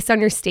based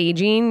on your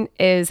staging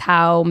is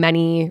how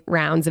many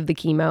rounds of the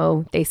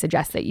chemo they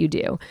suggest that you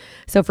do.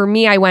 So for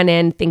me, I went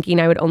in thinking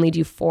I would only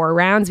do 4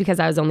 rounds because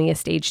I was only a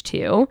stage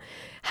 2.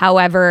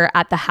 However,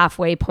 at the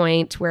halfway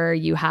point where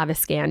you have a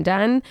scan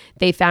done,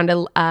 they found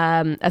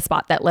a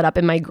spot that lit up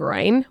in my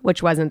groin,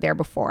 which wasn't there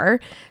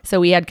before. So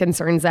we had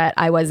concerns that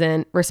I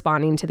wasn't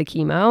responding to the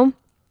chemo.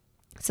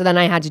 So then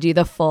I had to do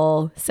the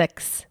full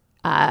 6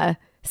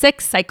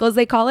 cycles,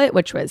 they call it,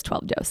 which was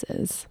 12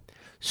 doses.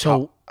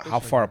 So How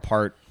far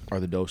apart are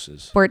the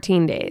doses?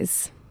 14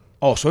 days.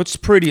 Oh, so it's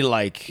pretty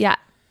like... Yeah.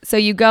 So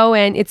you go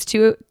in,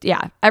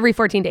 every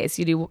 14 days.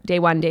 You do day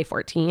 1, day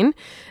 14.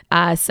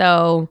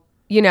 So,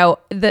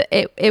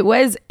 it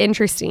was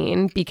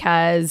interesting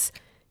because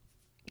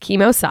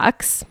chemo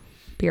sucks,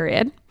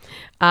 period.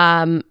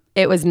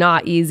 It was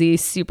not easy,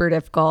 super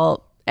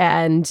difficult.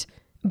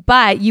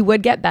 But you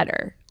would get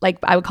better. Like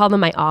I would call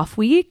them my off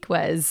week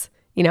was,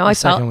 I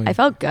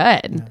felt good.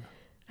 Yeah.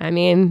 I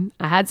mean,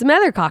 I had some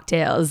other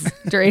cocktails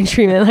during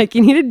treatment. Like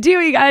you need to do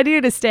what you gotta do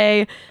to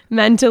stay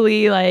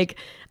mentally like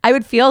I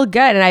would feel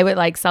good. And I would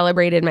like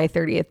celebrated my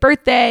 30th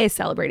birthday,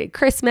 celebrated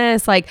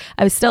Christmas. Like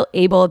I was still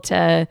able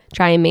to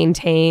try and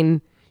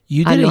maintain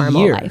a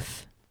normal year.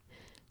 Life.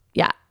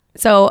 Yeah.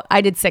 So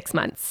I did 6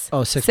 months.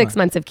 Oh, 6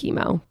 months of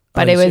chemo.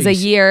 But it was a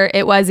year.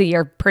 It was a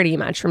year pretty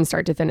much from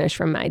start to finish,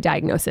 from my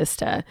diagnosis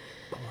to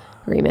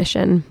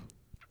remission.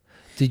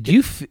 Did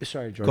you?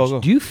 Sorry, George. Go.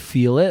 Do you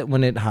feel it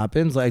when it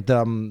happens, like the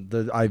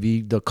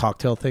IV, the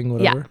cocktail thing,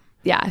 whatever?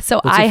 Yeah.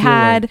 So What's it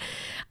feel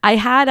I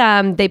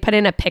had they put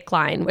in a PICC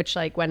line, which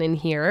like went in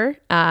here,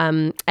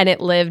 and it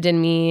lived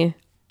in me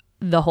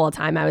the whole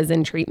time I was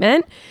in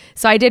treatment.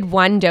 So I did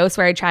 1 dose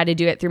where I tried to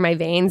do it through my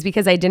veins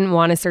because I didn't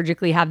want to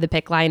surgically have the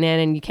PICC line in,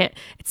 and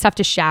it's tough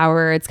to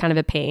shower. It's kind of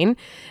a pain.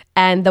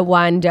 And the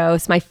 1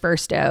 dose, my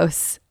first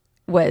dose,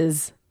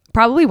 was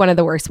probably one of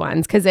the worst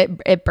ones because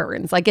it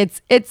burns. Like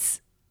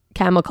it's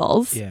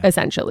chemicals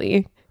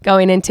essentially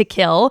going in to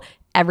kill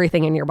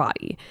everything in your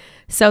body.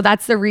 So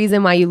that's the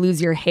reason why you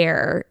lose your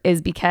hair,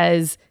 is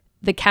because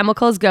the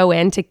chemicals go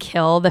in to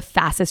kill the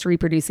fastest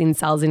reproducing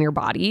cells in your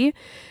body.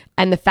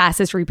 And the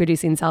fastest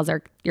reproducing cells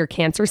are your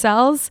cancer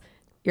cells,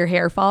 your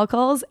hair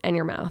follicles, and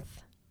your mouth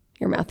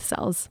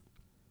cells.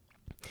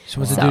 So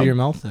what's it do to your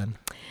mouth then?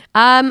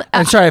 I'm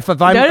sorry if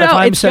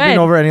I'm stepping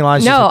over any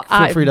lines. No,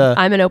 just feel free to.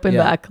 I'm an open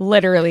book,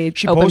 literally.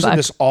 She open posted book.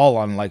 this all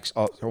on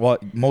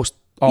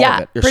all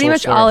of it. Your pretty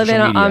much all of it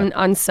social media.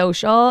 on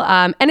social.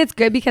 And it's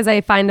good because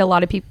I find a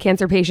lot of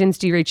cancer patients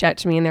do reach out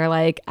to me and they're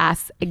like,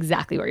 ask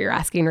exactly what you're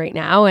asking right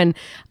now. And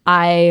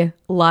I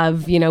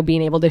love,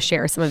 being able to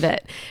share some of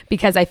it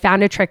because I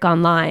found a trick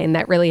online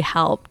that really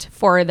helped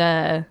for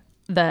the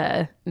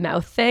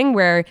mouth thing,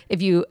 where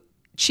if you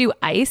chew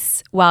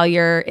ice while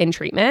you're in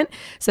treatment.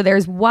 So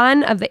there's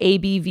one of the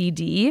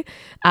ABVD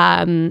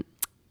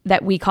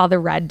that we call the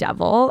Red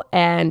Devil,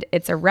 and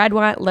it's a red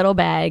one, little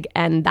bag,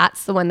 and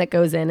that's the one that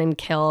goes in and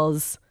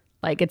kills.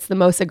 Like, it's the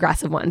most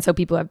aggressive one. So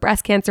people who have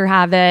breast cancer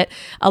have it.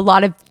 A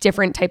lot of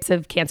different types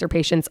of cancer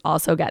patients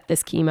also get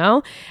this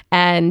chemo.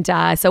 And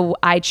so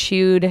I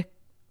chewed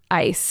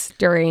ice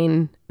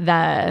during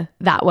that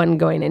one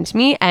going into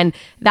me, and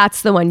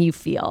that's the one you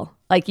feel.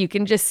 Like, you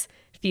can just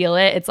feel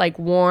it. It's like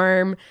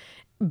warm,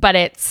 but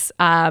it's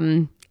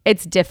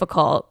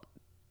difficult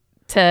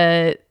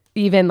to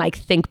even like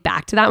think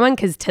back to that one,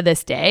 because to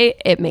this day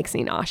it makes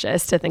me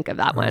nauseous to think of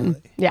that one.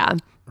 Yeah.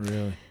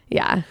 Really?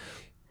 Yeah.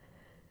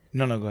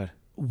 No, go ahead.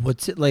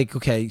 What's it like?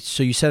 Okay,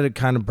 so you said it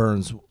kind of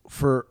burns.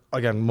 For,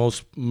 again,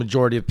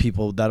 majority of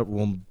people that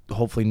will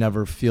hopefully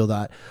never feel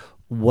that.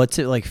 What's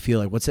it like feel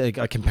like? What's it like,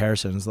 a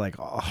comparison? It's like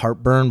a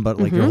heartburn, but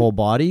like your whole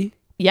body?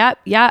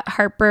 Yep. Yeah.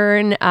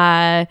 Heartburn.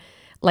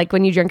 Like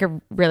when you drink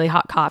a really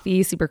hot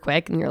coffee super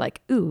quick and you're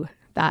like, ooh,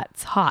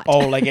 that's hot.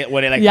 Oh, like it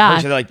when it like yeah.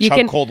 pushes it, like you chug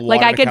can, cold water.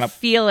 Like I could kind of...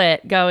 feel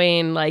it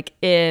going like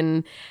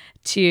in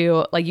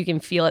to like, you can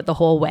feel it the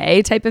whole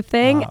way type of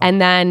thing. Wow.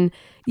 And then,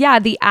 yeah,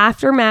 the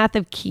aftermath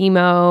of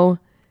chemo,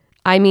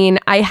 I mean,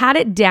 I had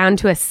it down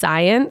to a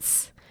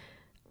science.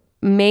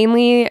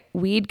 Mainly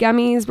weed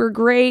gummies were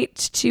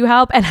great to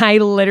help. And I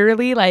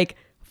literally, like,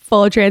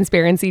 full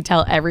transparency,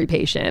 tell every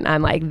patient,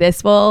 I'm like,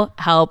 this will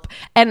help.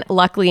 And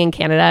luckily in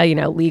Canada, you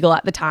know, legal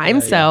at the time.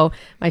 So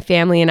my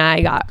family and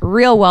I got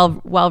real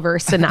well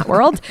versed in that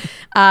world,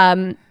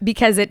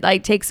 because it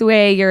like takes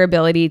away your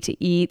ability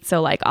to eat.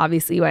 So like,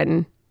 obviously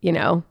when, you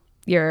know,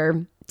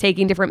 you're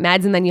taking different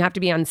meds and then you have to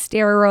be on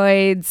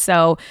steroids.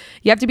 So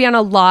you have to be on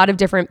a lot of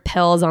different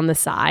pills on the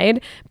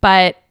side.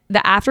 But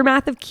the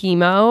aftermath of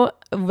chemo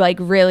like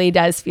really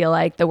does feel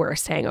like the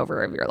worst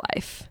hangover of your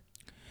life.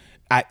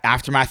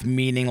 Aftermath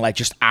meaning like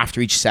just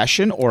after each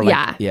session, or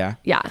like yeah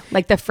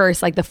like the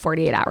first like the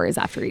 48 hours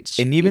after each.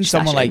 And even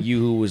someone session. like you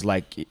who was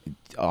like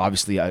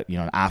obviously you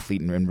know, an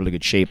athlete and in really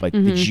good shape, like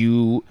did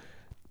you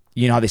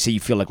know how they say you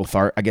feel like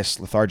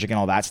lethargic and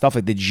all that stuff,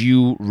 like did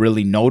you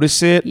really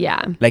notice it?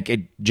 Yeah, like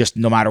it just,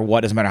 no matter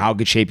what, doesn't matter how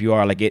good shape you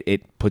are, like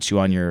it puts you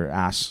on your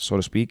ass, so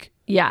to speak?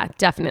 Yeah,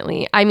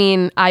 definitely. I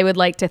mean, I would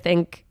like to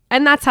think,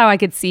 and that's how I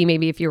could see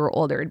maybe if you were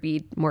older it'd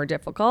be more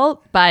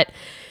difficult, but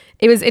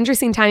it was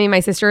interesting timing. My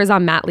sister was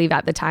on mat leave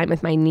at the time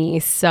with my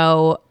niece.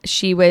 So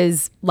she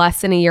was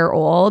less than a year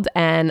old,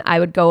 and I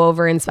would go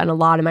over and spend a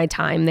lot of my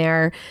time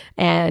there.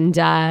 And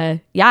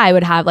I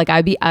would have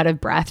I'd be out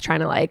of breath trying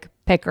to like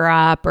pick her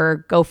up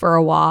or go for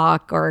a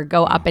walk or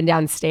go up and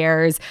down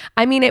stairs.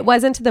 I mean, it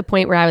wasn't to the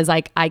point where I was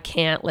like, I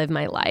can't live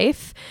my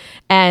life.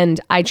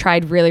 And I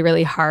tried really,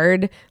 really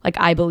hard. Like,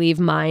 I believe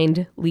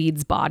mind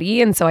leads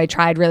body. And so I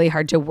tried really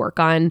hard to work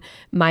on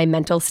my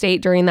mental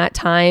state during that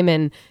time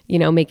and, you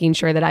know, making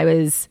sure that I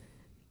was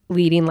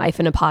leading life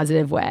in a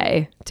positive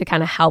way to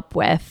kind of help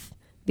with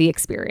the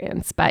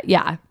experience. But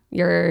yeah,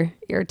 you're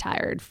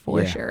tired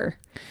for sure.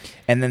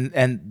 And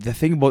the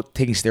thing about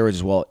taking steroids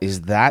as well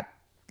is that,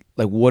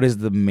 like, what is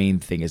the main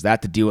thing? Is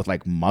that to deal with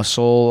like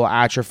muscle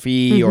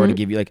atrophy or to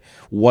give you like,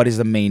 what is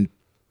the main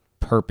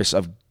purpose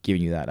of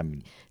giving you that? I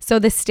mean, so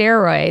the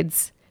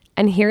steroids,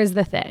 and here's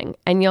the thing,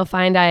 and you'll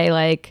find I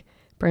like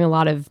bring a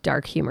lot of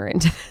dark humor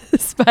into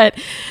this, but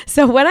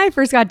so when I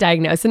first got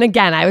diagnosed, and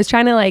again, I was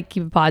trying to like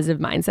keep a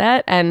positive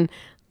mindset, and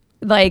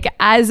like,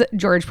 as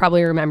George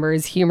probably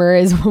remembers, humor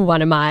is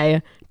one of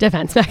my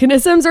defense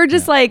mechanisms, or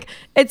just like,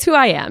 it's who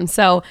I am.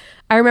 So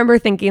I remember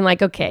thinking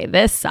like, okay,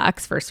 this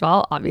sucks. First of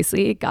all,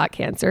 obviously got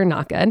cancer,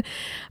 not good.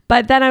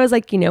 But then I was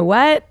like, you know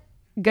what?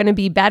 Gonna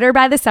be better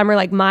by the summer.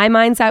 Like, my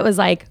mindset was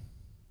like,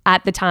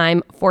 at the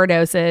time, 4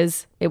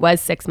 doses. It was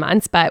 6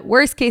 months, but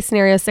worst case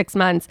scenario, 6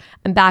 months.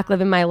 I'm back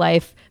living my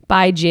life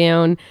by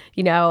June,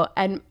 you know,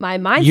 and my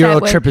mindset Euro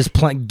trip is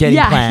getting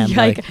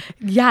planned.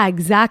 Yeah,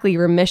 exactly.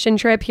 Remission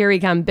trip. Here we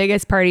come.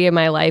 Biggest party of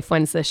my life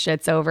once this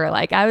shit's over.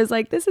 Like, I was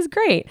like, this is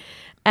great.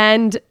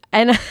 And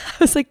I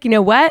was like, you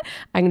know what?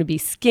 I'm going to be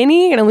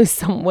skinny, going to lose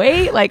some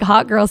weight, like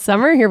hot girl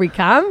summer. Here we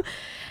come.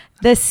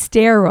 The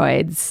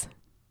steroids.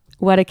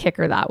 What a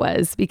kicker that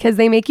was, because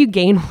they make you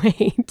gain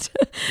weight.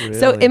 Really?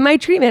 So in my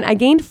treatment, I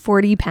gained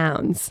 40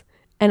 pounds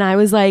and I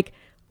was like,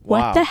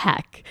 what the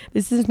heck?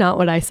 This is not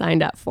what I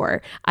signed up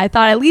for. I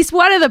thought at least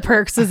one of the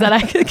perks was that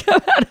I could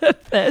come out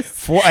of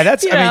this. I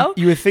mean,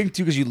 you would think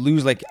too, because you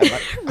lose like.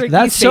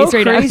 That's so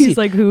crazy. Right, he's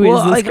like, who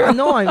is this girl?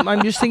 No,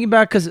 I'm just thinking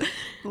back because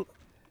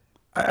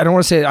I don't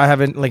want to say I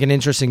haven't like an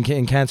interest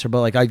in cancer,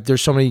 but like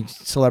there's so many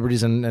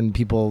celebrities and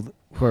people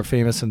who are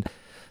famous and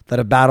that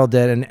have battled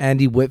it. And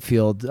Andy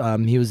Whitfield,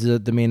 he was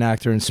the main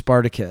actor in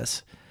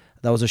Spartacus.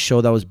 That was a show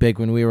that was big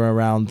when we were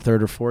around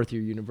third or fourth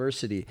year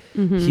university.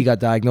 He got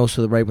diagnosed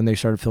with it right when they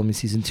started filming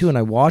season 2, and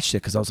I watched it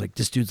because I was like,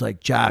 this dude's like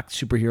jacked,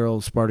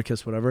 superhero,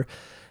 Spartacus, whatever.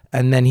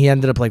 And then he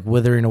ended up like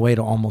withering away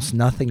to almost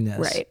nothingness.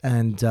 Right.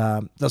 And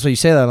that's why you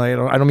say that. Like,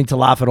 I don't mean to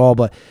laugh at all,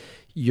 but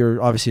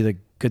you're obviously the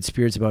good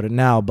spirits about it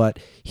now. But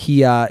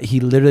he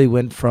literally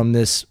went from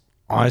this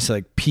honestly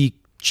like peak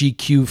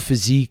GQ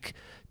physique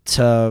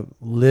to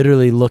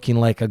literally looking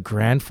like a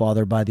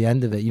grandfather by the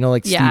end of it. You know,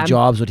 like Yeah. Steve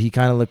Jobs, what he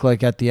kind of looked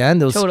like at the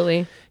end. It was,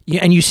 Totally.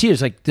 yeah, and you see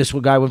it's like this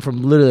guy went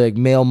from literally like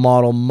male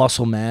model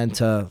muscle man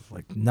to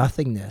like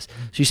nothingness.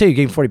 So you say you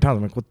gained 40 pounds.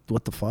 I'm like,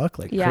 what the fuck?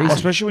 Like Yeah. crazy. Well,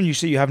 especially when you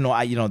say you have no,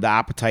 the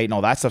appetite and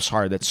all that stuff's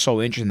hard. That's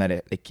so interesting that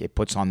it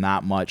puts on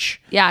that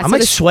much. Yeah. I'm so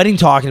like the, sweating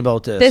talking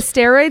about this.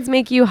 the steroids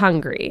make you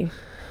hungry,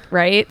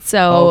 right? So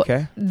Oh,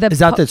 okay. Is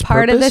that its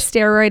part of the purpose?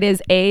 steroid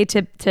is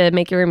to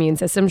make your immune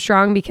system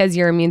strong because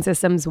your immune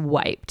system's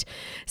wiped.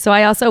 So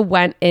I also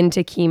went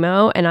into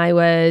chemo and I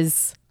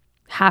was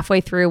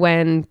halfway through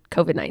when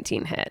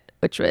COVID-19 hit,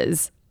 which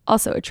was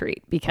also a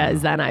treat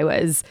because then I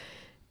was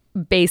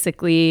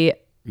basically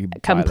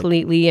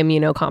completely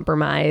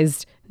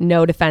immunocompromised,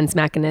 no defense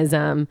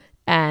mechanism,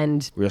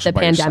 and Were you the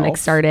by pandemic yourself?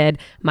 started.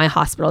 My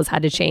hospitals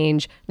had to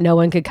change. No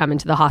one could come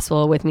into the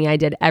hospital with me. I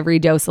did every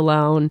dose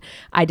alone.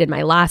 I did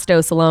my last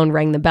dose alone,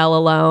 rang the bell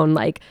alone.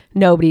 Like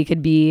nobody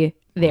could be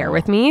there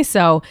with me.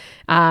 So,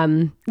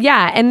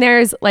 yeah. And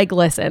there's like,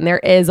 listen, there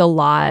is a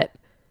lot.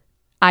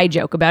 I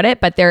joke about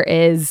it, but there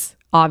is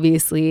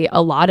obviously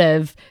a lot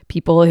of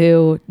people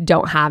who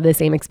don't have the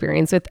same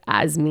experience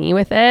as me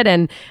with it.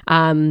 And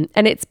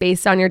it's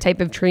based on your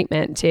type of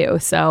treatment too.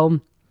 So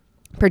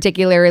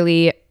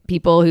particularly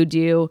people who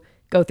do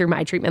go through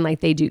my treatment, like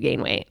they do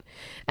gain weight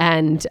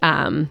and,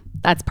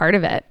 that's part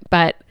of it.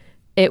 But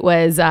it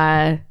was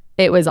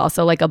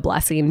also like a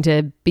blessing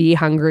to be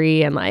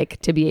hungry and like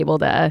to be able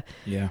to,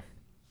 Yeah.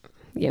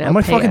 I'm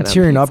like pay fucking on a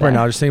tearing up pizza. right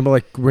now just thinking about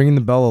like ringing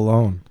the bell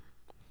alone.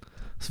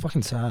 It's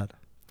fucking sad.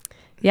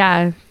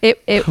 Yeah.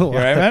 It You all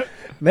right, man?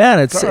 Man,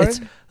 it's all right. it's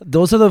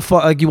those are the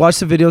like you watch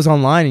the videos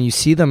online and you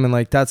see them and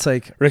like that's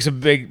like Rick's a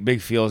big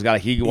feels guy.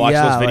 He watches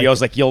Yeah, those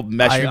videos. Like he'll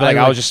message me. I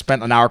I was just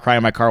spent an hour crying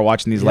in my car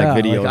watching these like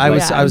videos. I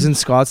was Yeah. I was in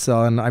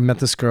Scottsdale and I met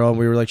this girl and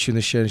we were like shooting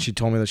the shit and she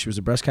told me that she was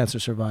a breast cancer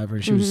survivor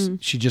and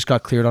she just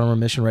got cleared on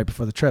remission right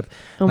before the trip.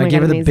 Oh And my I gave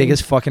God, her the amazing.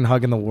 biggest fucking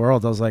hug in the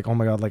world. I was like, oh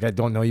my God, like I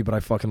don't know you but I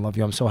fucking love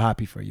you. I'm so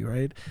happy for you,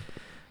 right?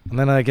 And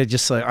then like I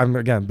just like I'm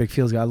again big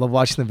feels guy. I love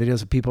watching the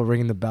videos of people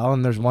ringing the bell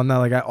and there's one that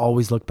like I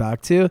always look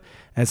back to and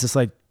it's this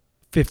like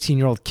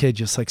 15-year-old kid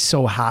just like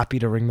so happy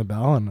to ring the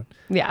bell and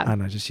yeah. I don't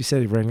know, just you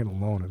said he rang it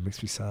alone. It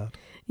makes me sad.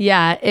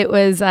 Yeah, it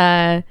was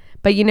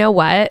but you know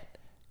what?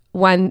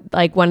 One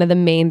of the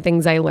main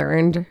things I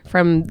learned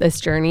from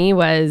this journey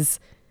was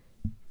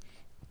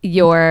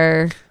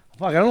your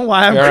Fuck, I don't know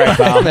why I'm All right,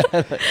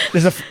 pal.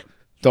 There's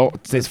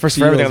it's first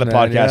for everything on the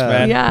man, podcast, yeah.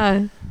 man.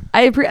 yeah.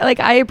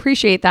 I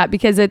appreciate that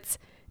because it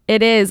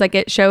is like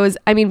it shows,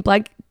 I mean,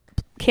 blood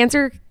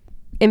cancer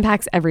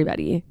impacts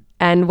everybody.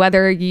 And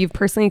whether you've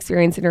personally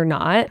experienced it or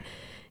not,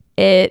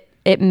 it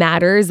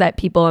matters that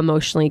people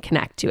emotionally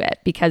connect to it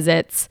because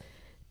it's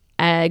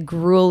a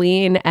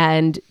grueling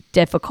and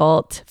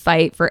difficult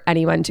fight for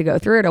anyone to go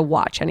through or to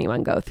watch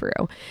anyone go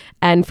through.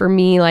 And for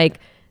me, like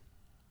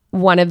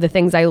one of the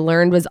things I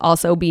learned was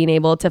also being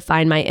able to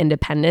find my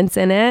independence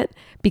in it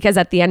because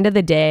at the end of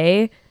the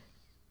day,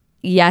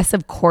 yes,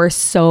 of course,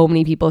 so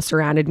many people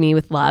surrounded me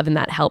with love and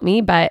that helped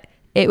me, but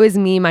it was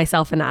me,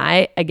 myself, and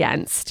I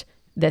against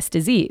this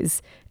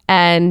disease.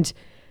 And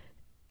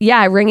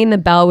yeah, ringing the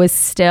bell was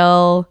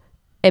still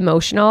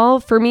emotional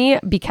for me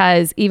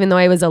because even though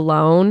I was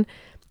alone,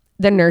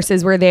 the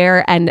nurses were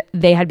there and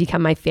they had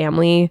become my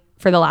family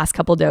for the last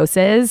couple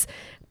doses.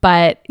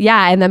 But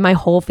yeah, and then my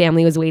whole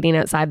family was waiting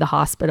outside the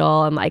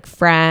hospital and like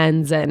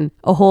friends and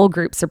a whole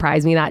group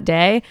surprised me that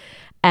day.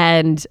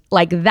 And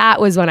like that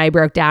was when I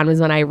broke down,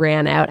 was when I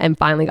ran out and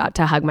finally got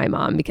to hug my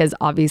mom because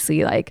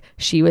obviously like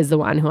she was the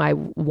one who I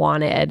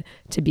wanted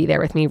to be there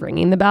with me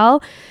ringing the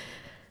bell.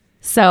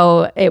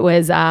 So it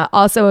was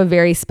also a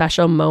very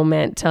special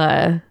moment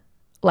to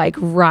like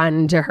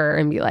run to her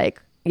and be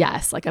like,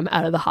 yes, like I'm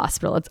out of the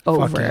hospital. It's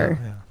over.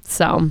 yeah.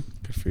 So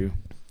Good for you.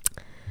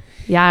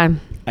 yeah.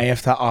 I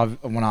want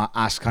to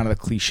ask kind of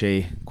the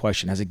cliche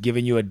question. Has it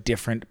given you a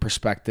different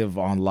perspective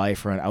on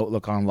life or an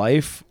outlook on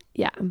life?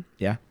 Yeah.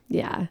 Yeah.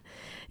 Yeah.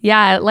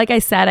 Yeah. Like I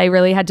said, I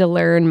really had to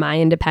learn my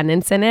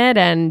independence in it.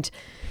 And,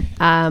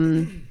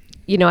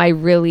 I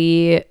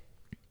really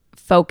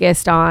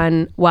focused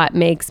on what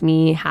makes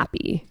me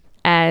happy.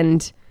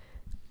 And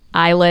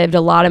I lived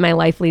a lot of my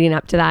life leading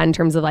up to that in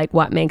terms of like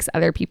what makes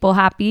other people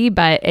happy,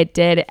 but it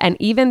did. And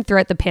even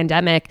throughout the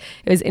pandemic,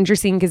 it was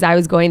interesting because I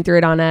was going through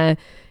it on a,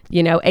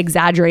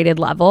 exaggerated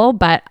level,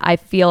 but I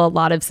feel a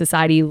lot of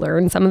society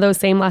learned some of those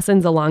same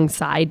lessons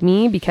alongside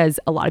me because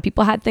a lot of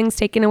people had things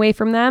taken away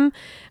from them.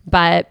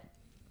 But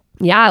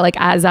yeah, like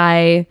as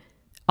I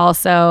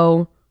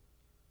also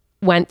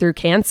went through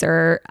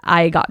cancer,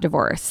 I got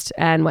divorced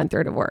and went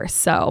through a divorce.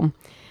 So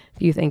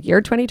if you think your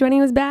 2020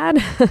 was bad,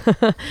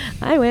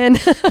 I win.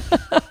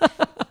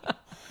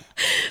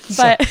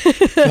 But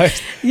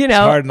It's you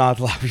know, hard not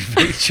to laugh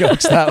at your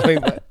jokes that way.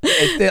 But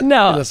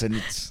No.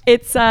 listen,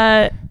 it's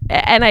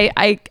and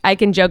I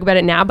can joke about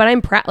it now, but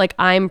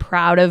I'm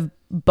proud of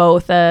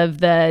both of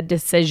the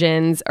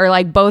decisions or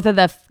like both of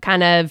the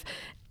kind of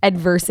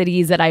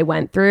adversities that I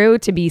went through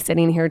to be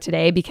sitting here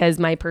today, because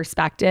my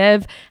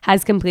perspective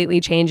has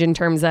completely changed in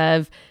terms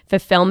of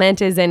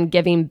fulfillment is in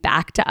giving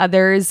back to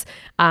others.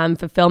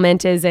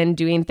 Fulfillment is in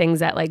doing things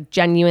that like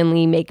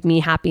genuinely make me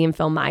happy and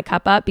fill my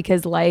cup up,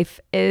 because life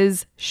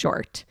is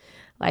short.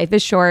 Life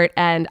is short.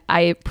 And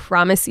I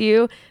promise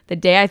you, the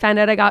day I found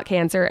out I got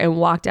cancer and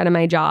walked out of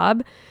my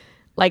job,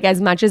 like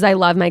as much as I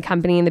love my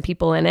company and the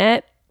people in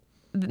it,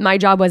 my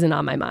job wasn't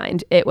on my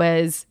mind. It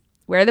was,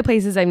 where are the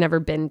places I've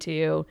never been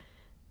to?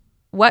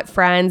 What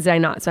friends did I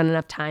not spend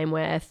enough time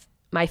with?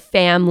 My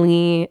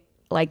family,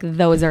 like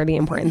those are the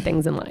important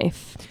things in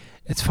life.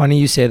 It's funny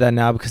you say that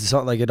now, because it's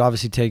not like, it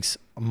obviously takes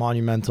a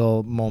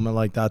monumental moment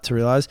like that to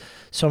realize.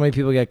 So many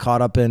people get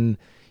caught up in,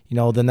 you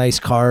know, the nice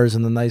cars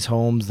and the nice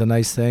homes, the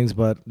nice things.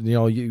 But, you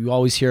know, you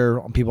always hear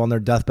people on their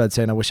deathbed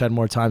saying, I wish I had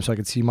more time so I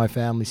could see my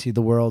family, see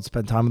the world,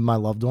 spend time with my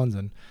loved ones.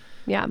 And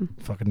yeah,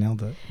 fucking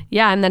nailed it.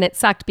 Yeah. And then it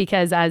sucked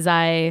because as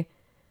I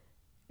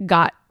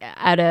got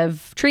out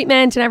of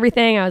treatment and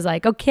everything, I was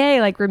like,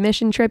 okay, like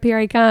remission trip, here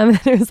I come.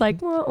 And it was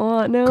like,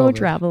 no COVID.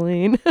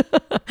 Traveling.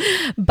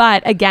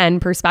 But again,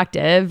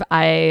 perspective,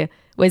 I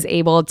was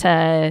able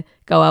to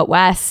go out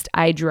west.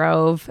 I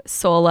drove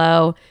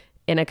solo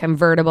in a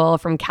convertible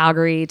from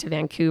Calgary to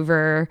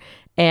Vancouver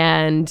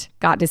and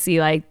got to see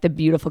like the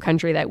beautiful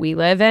country that we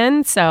live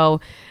in. So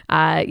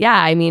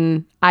yeah, I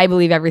mean, I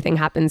believe everything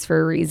happens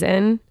for a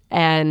reason.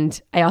 And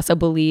I also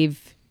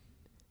believe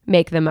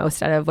make the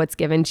most out of what's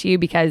given to you,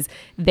 because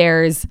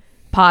there's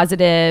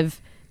positive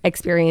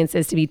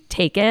experiences to be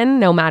taken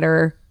no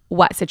matter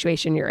what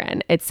situation you're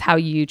in. It's how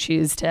you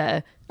choose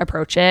to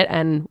approach it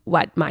and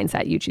what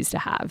mindset you choose to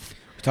have.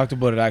 We talked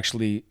about it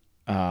actually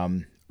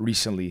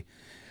recently.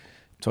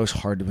 It's always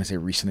hard to say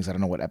recently because I don't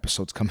know what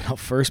episode's coming out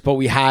first, but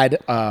we had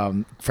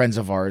friends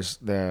of ours,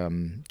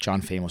 the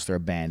John Famous, they're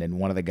a band, and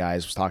one of the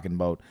guys was talking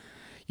about,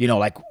 you know,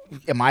 like,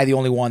 am I the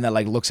only one that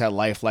like looks at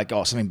life like,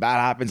 oh, something bad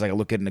happens, like I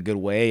look at it in a good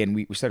way? And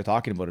we started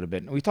talking about it a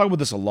bit. And we talk about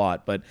this a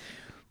lot, but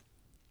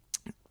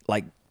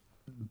like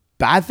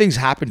bad things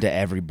happen to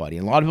everybody.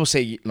 And a lot of people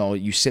say, you know,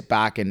 you sit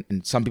back and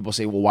some people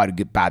say, well, why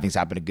do bad things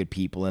happen to good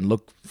people? And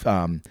look,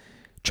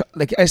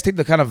 like I just take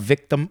the kind of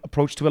victim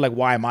approach to it. Like,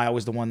 why am I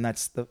always the one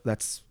that's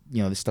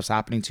you know, this stuff's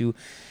happening to?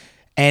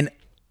 And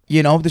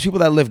you know, there's people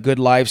that live good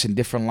lives and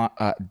different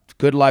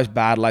good lives,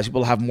 bad lives.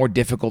 People have more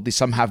difficulty.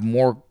 Some have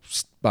more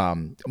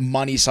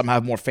money. Some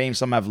have more fame.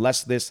 Some have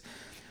less this.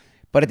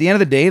 But at the end of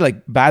the day,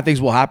 like bad things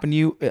will happen to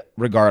you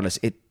regardless.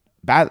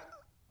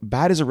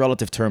 Bad is a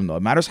relative term though.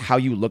 It matters how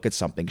you look at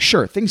something.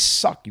 Sure, things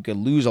suck. You could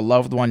lose a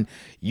loved one.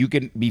 You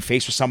can be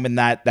faced with something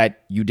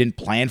that you didn't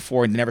plan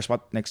for and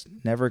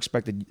never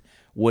expected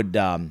would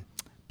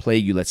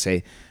plague you, let's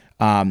say.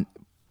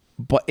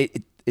 But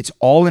it's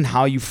all in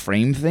how you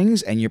frame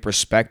things and your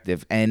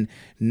perspective. And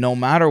no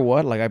matter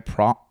what, like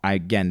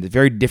again,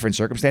 very different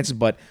circumstances,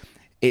 but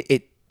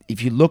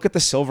if you look at the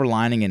silver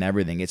lining in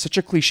everything, it's such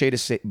a cliche to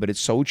say, but it's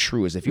so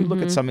true. Is if you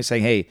look at something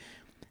saying, hey,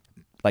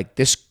 like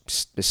this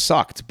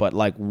sucked, but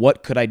like,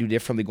 what could I do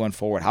differently going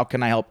forward? How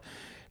can I help?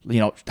 You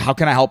know, how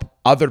can I help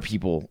other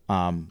people?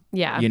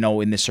 You know,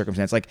 in this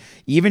circumstance, like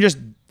even just,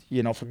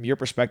 you know, from your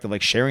perspective,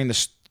 like sharing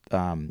this,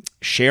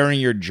 sharing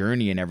your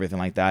journey and everything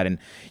like that. And,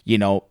 you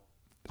know,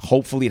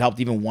 hopefully it helped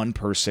even one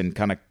person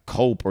kind of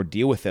cope or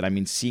deal with it. I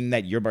mean, seeing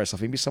that you're by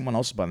yourself, maybe someone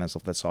else is by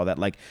themselves that saw that,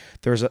 like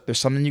there's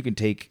something you can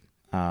take,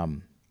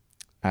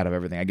 out of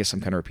everything. I guess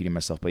I'm kind of repeating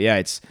myself, but yeah,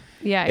 it's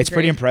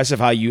pretty impressive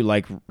how you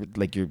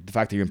the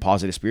fact that you're in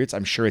positive spirits.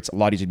 I'm sure it's a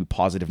lot easier to be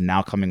positive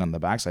now coming on the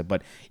backside,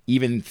 but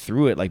even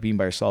through it, like being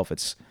by yourself,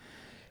 it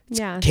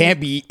can't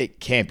be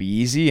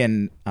easy.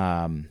 And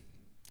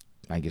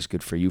I guess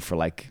good for you for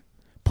like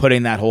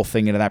putting that whole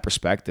thing into that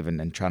perspective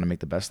and trying to make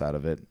the best out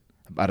of it,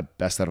 out of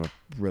a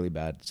really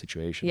bad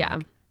situation. Yeah.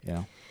 Like, you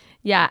know?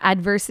 Yeah.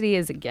 Adversity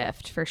is a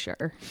gift for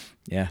sure.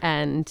 Yeah.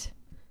 And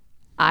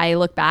I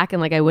look back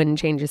and like I wouldn't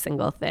change a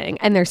single thing.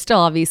 And there's still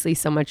obviously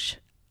so much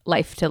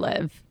life to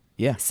live.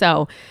 Yeah.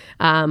 So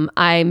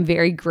I'm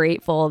very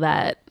grateful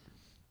that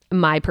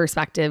my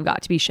perspective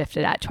got to be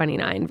shifted at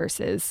 29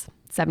 versus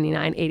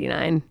 79,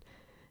 89,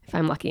 if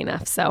I'm lucky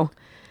enough. So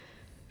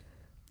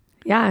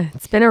yeah,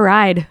 it's been a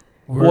ride.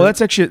 Well,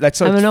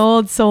 I'm an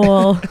old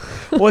soul.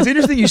 Well, it's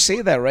interesting you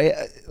say that, right?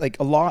 Like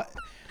a lot,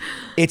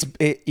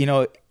 you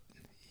know,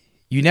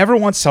 you never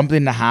want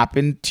something to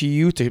happen to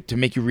you to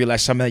make you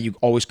realize something that you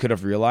always could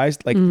have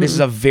realized. Like this is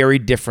a very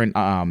different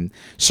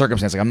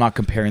circumstance. Like I'm not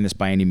comparing this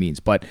by any means,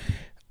 but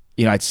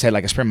you know, I said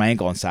like I sprained my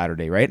ankle on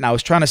Saturday, right? And I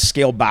was trying to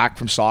scale back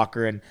from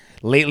soccer, and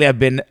lately I've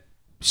been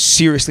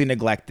seriously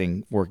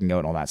neglecting working out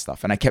and all that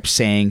stuff. And I kept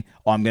saying,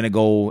 "Oh, I'm gonna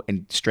go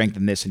and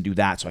strengthen this and do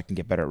that so I can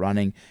get better at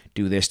running.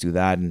 Do this, do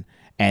that."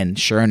 And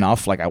sure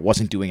enough, like I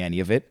wasn't doing any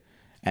of it.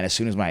 And as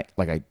soon as I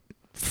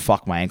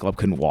fucked my ankle up,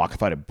 couldn't walk, I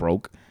thought it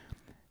broke.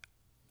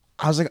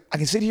 I was like, I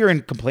can sit here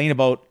and complain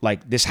about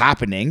like this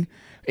happening.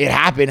 It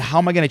happened. How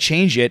am I going to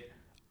change it?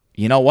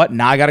 You know what?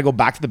 Now I got to go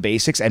back to the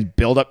basics and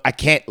build up. I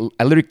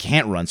literally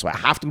can't run. So I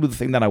have to do the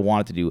thing that I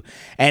wanted to do.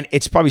 And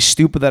it's probably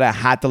stupid that I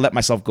had to let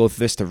myself go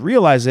through this to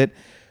realize it.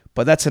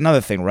 But that's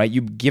another thing, right?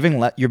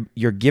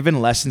 You're given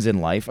lessons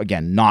in life.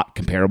 Again, not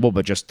comparable,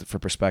 but just for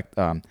perspective,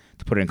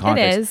 to put it in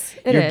context.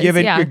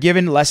 You're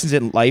given lessons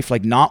in life,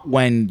 like not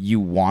when you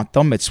want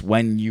them, it's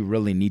when you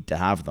really need to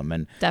have them.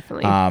 And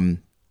Definitely.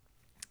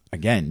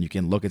 Again, you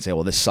can look and say,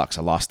 well, this sucks.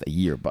 I lost a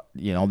year, but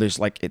there's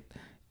like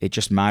it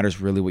just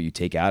matters really what you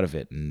take out of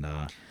it. And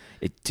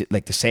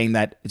like the saying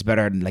that it's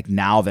better like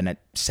now than at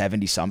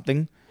 70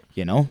 something.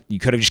 You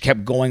could have just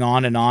kept going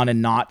on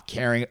and not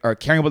caring about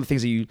the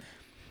things that you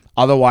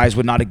otherwise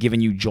would not have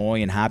given you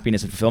joy and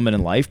happiness and fulfillment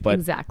in life. But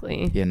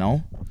exactly.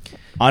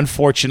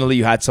 Unfortunately,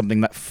 you had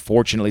something that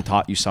fortunately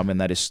taught you something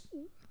that is.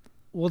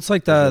 Well, it's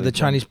like the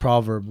Chinese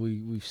proverb.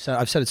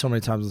 I've said it so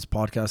many times on this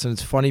podcast, and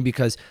it's funny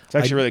because it's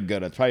actually really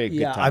good. It's probably a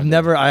good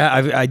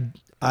time.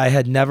 I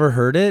had never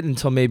heard it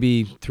until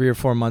maybe 3 or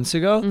 4 months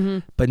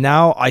ago, but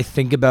now I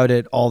think about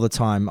it all the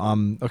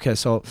time. Okay,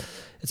 so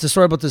it's a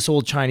story about this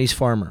old Chinese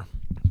farmer.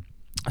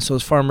 So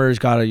this farmer's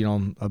got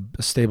a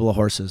stable of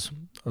horses.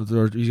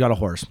 Or he's got a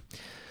horse.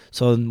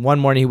 So one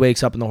morning he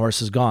wakes up and the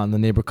horse is gone. The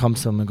neighbor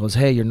comes to him and goes,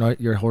 "Hey,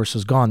 your horse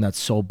is gone. That's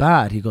so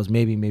bad." He goes,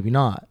 "Maybe, maybe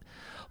not."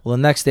 Well,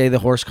 the next day the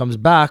horse comes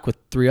back with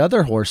 3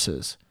 other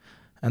horses.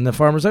 And the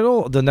farmer's like,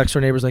 "Oh," the next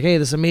door neighbor's like, "Hey,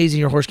 this is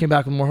amazing. Your horse came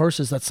back with more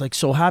horses. That's like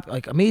so happy,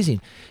 like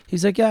amazing."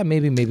 He's like, "Yeah,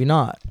 maybe, maybe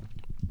not."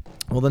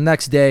 Well, the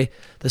next day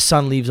the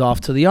son leaves off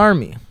to the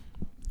army.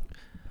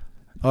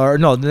 Or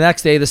no, the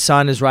next day the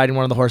son is riding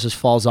one of the horses,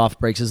 falls off,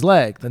 breaks his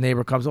leg. The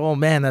neighbor comes, "Oh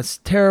man, that's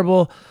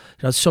terrible.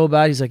 It's so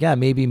bad." He's like, "Yeah,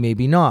 maybe,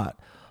 maybe not."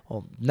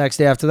 Well, next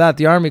day after that,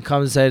 the army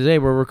comes and says, "Hey,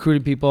 we're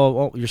recruiting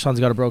people. Oh, your son's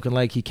got a broken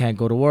leg. He can't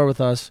go to war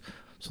with us."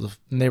 So the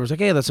neighbor's like,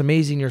 "Hey, that's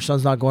amazing. Your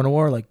son's not going to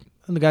war."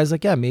 And the guy's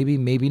like, "Yeah, maybe,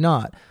 maybe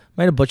not."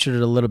 Might have butchered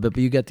it a little bit,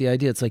 but you get the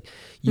idea. It's like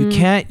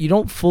you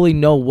don't fully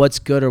know what's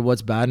good or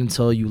what's bad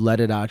until you let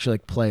it actually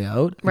like play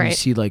out and you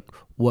see like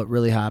what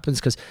really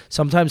happens. Because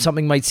sometimes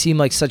something might seem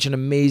like such an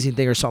amazing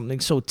thing or something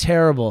so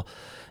terrible.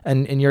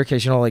 And in your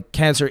case, like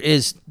cancer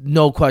is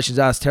no questions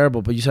asked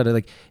terrible, but you said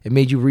it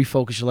made you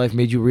refocus your life,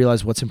 made you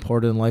realize what's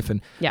important in life.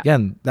 And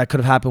again, that could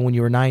have happened when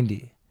you were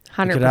 90.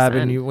 100%. It could have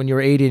happened when you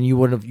were 80 and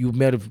you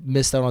might have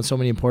missed out on so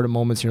many important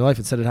moments in your life.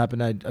 Instead, it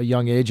happened at a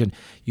young age and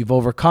you've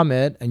overcome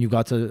it and you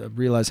got to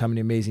realize how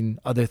many amazing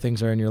other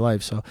things are in your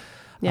life. So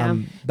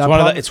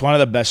it's one of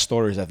the best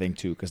stories, I think,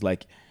 too, because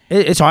like,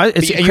 it's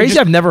crazy.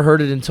 I've never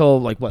heard it until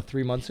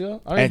 3 months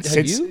ago.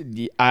 Since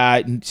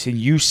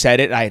you said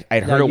it,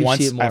 I'd heard it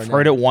once. I've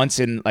heard it once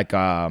in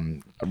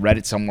read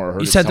it somewhere. Or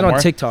heard you sent it somewhere.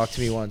 on TikTok to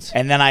me once,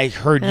 and then I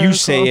heard you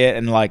say it,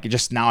 and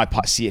just now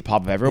I see it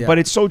pop up everywhere. Yeah. But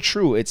it's so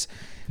true. It's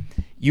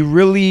you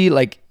really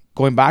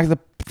going back to the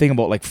thing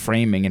about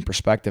framing and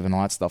perspective and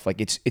all that stuff.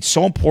 It's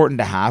so important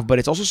to have, but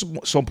it's also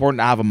so important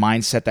to have a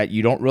mindset that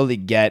you don't really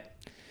get.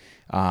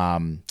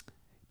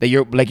 That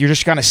you're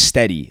just kind of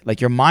steady.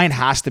 Your mind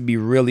has to be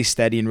really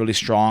steady and really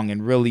strong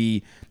and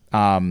really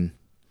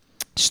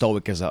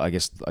stoic is I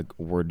guess a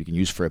word you can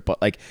use for it.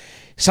 But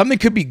something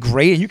could be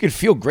great and you can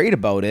feel great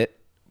about it,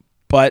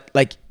 but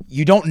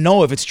you don't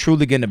know if it's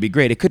truly going to be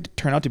great. It could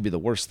turn out to be the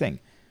worst thing.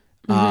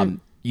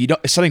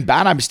 If something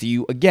bad happens to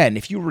you, again,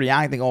 if you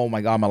react oh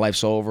my God, my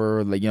life's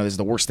over, this is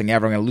the worst thing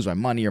ever, I'm gonna lose my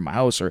money or my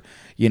house or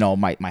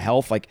my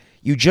health,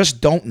 you just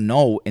don't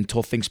know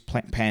until things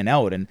pan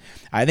out. And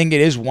I think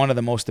it is one of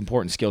the most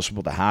important skills for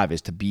people to have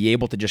is to be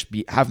able to just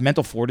have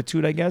mental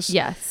fortitude, I guess.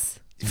 Yes.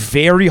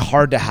 Very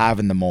hard to have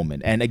in the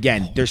moment. And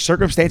again, there's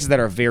circumstances that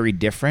are very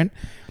different.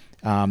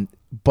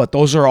 But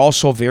those are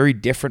also very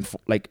different.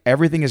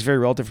 Everything is very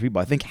relative for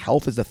people. I think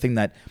health is the thing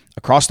that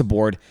across the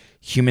board,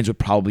 humans would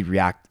probably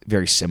react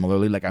very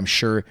similarly. I'm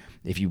sure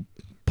if you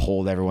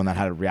polled everyone that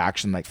had a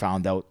reaction,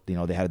 found out, they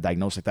had a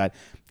diagnosis like that,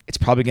 it's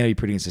probably going to be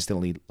pretty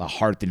consistently a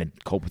hard thing to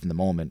cope with in the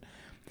moment.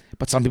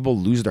 But some people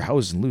lose their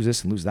houses and lose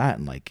this and lose that.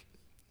 And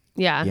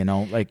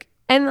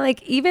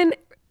and even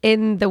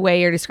in the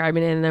way you're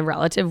describing it in a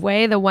relative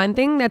way, the one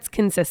thing that's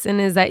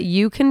consistent is that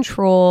you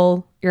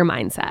control your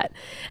mindset.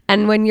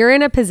 And when you're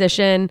in a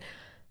position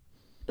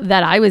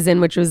that I was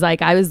in, which was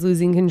I was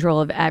losing control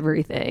of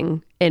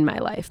everything in my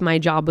life. My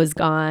job was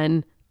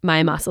gone.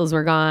 My muscles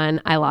were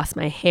gone. I lost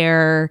my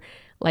hair.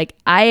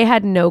 I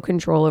had no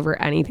control over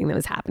anything that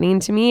was happening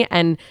to me.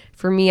 And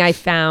for me, I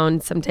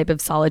found some type of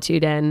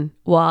solitude in,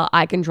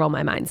 I control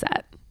my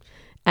mindset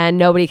and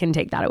nobody can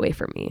take that away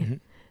from me. Mm-hmm.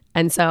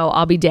 And so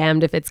I'll be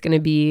damned if it's going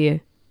to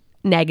be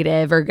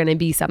negative or going to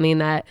be something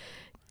that,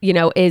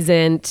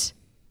 isn't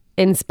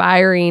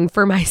inspiring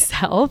for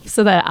myself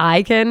so that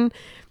I can,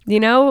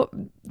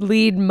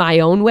 lead my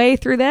own way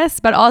through this,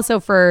 but also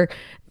for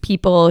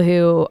people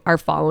who are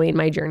following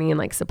my journey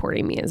and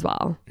supporting me as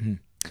well. Mm-hmm.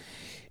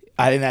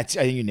 I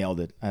think you nailed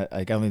it.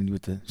 I don't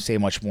need to say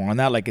much more on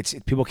that.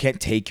 People can't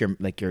take your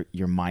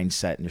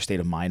mindset and your state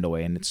of mind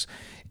away. And it's,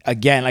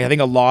 again, I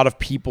think a lot of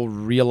people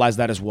realize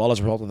that as well as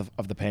a result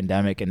of the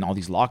pandemic and all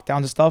these lockdowns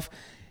and stuff.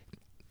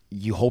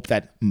 You hope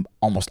that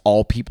almost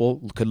all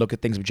people could look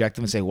at things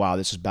objectively and say, wow,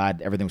 this is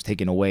bad. Everything was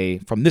taken away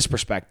from this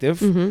perspective.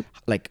 Mm-hmm.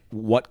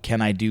 What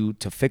can I do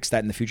to fix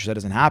that in the future so that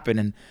doesn't happen?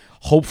 And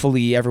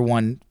hopefully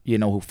everyone,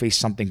 who faced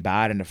something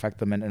bad and affect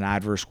them in an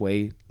adverse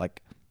way,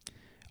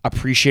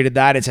 appreciated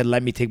that and said,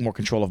 let me take more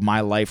control of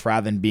my life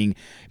rather than being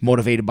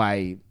motivated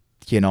by,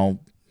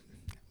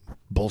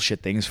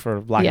 bullshit things,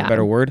 for lack of a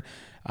better word.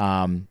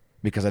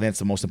 Because I think it's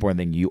the most important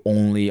thing. You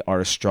only are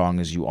as strong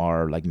as you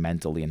are, like,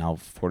 mentally, and how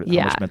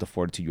much mental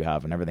fortitude you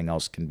have, and everything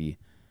else can be,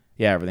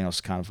 everything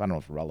else kind of, I don't know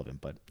if relevant,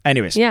 but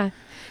anyways. Yeah.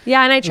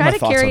 Yeah. And I try to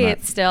carry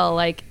it still.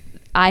 Like,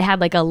 I had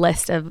like a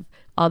list of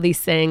all these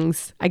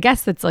things. I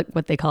guess that's like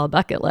what they call a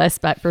bucket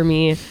list, but for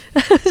me,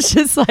 it's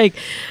just like,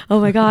 oh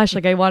my gosh,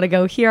 like I want to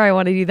go here, I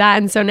want to do that.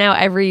 And so now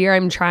every year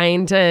I'm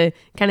trying to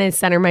kind of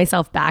center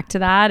myself back to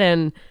that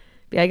and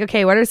be like,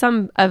 okay, what are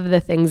some of the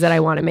things that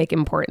I want to make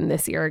important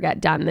this year or get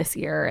done this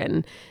year?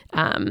 And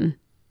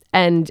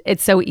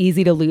it's so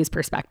easy to lose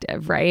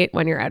perspective, right,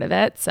 when you're out of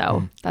it.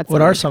 So that's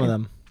what are some of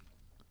them?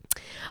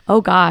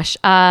 Oh gosh.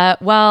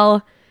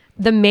 Well,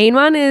 the main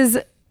one is,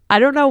 I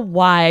don't know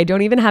why, I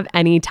don't even have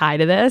any tie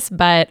to this,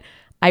 but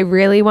I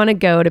really want to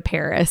go to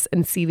Paris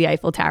and see the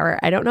Eiffel Tower.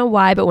 I don't know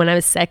why, but when I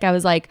was sick, I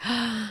was like,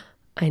 I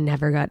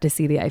never got to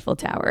see the Eiffel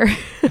Tower.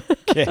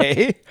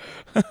 Okay.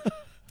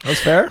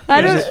 That's fair.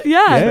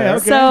 Okay.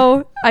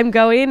 So I'm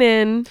going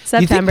in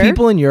September. Do you think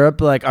people in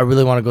Europe like, I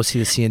really want to go see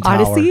the CN Tower?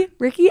 Honestly,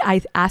 Ricky,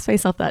 I asked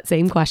myself that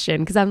same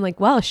question because I'm like,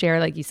 well, Cher,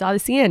 like you saw the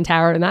CN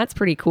Tower and that's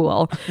pretty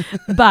cool,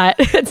 but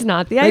it's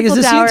not the Eiffel Tower.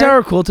 Is the CN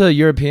Tower cool to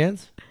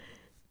Europeans?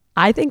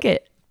 I think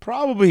it.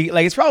 Probably,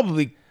 like, it's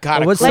probably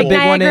kind of what's cool. The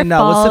big one in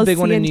what's the big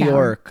one in CN New Tower.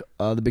 York?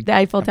 The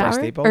Eiffel Tower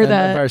or the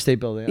Empire State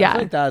Building. Yeah. I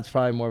feel like that's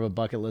probably more of a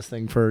bucket list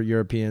thing for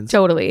Europeans.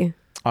 Totally.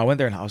 I went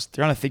there and I was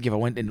trying to think if I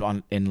went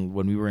in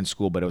when we were in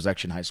school, but it was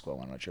actually in high school. I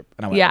went on a trip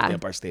and I went to the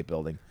Empire State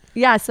Building.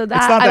 Yeah, so It's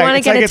not that I want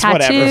to get a it's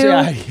whatever.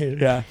 tattoo.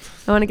 Yeah.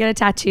 I want to get a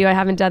tattoo. I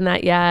haven't done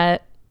that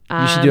yet.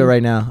 You should do it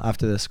right now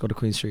after this. Go to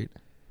Queen Street.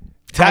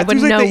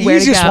 Tattoo's like the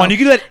easiest one. You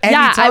can do that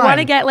anytime. Yeah, I want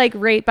to get like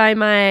right by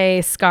my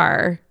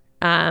scar.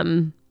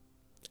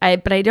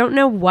 But I don't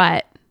know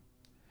what.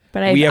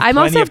 But we have I'm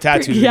plenty also of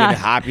tattoos. Yeah. We're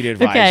happy to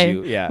advise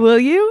you. Yeah. Will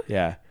you?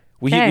 Yeah.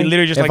 We Okay.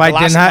 literally just If like I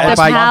the didn't last have- The if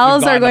I-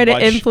 pals are going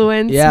to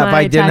influence. Yeah, if my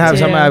I didn't have tattoo.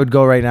 something, I would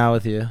go right now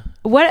with you.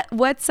 What's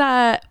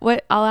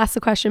what? I'll ask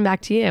the question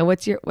back to you.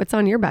 What's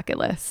on your bucket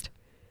list?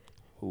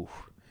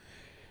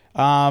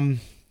 I'll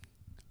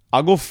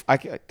go. I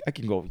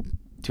can go.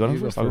 Do you want to go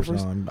first? I'll go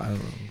first. No, I don't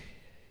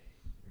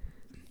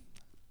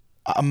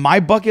know. My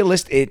bucket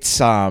list. This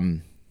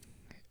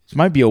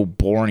might be a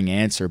boring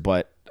answer,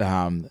 but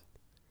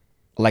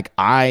like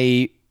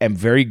I am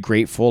very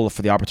grateful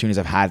for the opportunities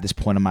I've had at this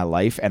point in my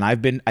life, and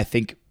I've been, I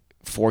think,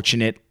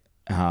 fortunate.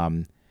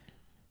 I've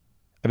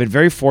been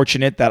very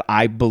fortunate that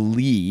I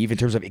believe in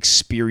terms of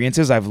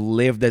experiences, I've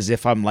lived as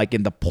if I'm like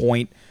in the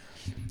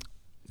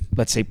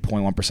let's say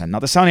 0.1%. Not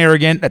to sound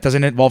arrogant, that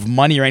doesn't involve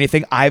money or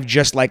anything. I've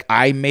just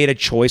I made a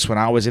choice when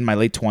I was in my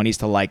late 20s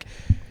to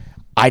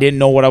I didn't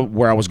know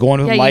where I was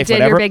going with life, you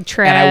did whatever. your big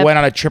trip. And I went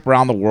on a trip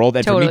around the world.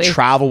 And Totally. for me,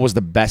 travel was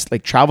the best.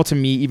 Like travel to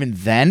me, even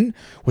then,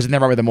 was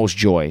never the most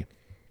joy.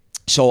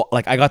 So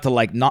I got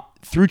to not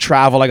through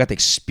travel, I got to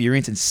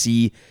experience and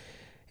see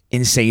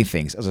insane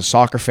things. As a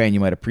soccer fan, you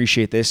might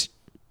appreciate this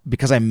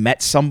because I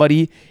met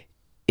somebody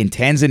in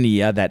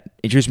Tanzania that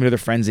introduced me to their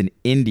friends in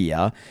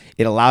India.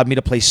 It allowed me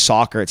to play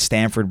soccer at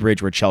Stamford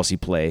Bridge where Chelsea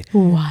play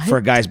for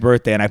a guy's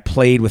birthday. And I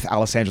played with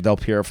Alessandro Del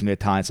Piero from the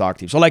Italian soccer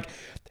team. So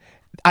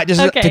I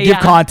just to give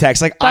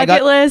context,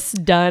 bucket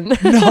list done.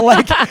 No,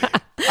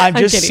 I'm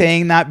just kidding.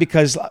 saying that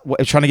because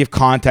I'm trying to give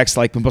context.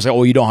 When people say,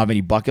 "Oh, you don't have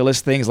any bucket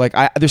list things,"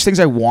 there's things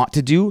I want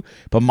to do,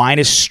 but mine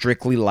is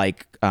strictly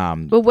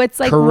But what's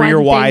career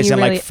wise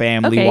and really,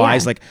 family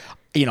wise.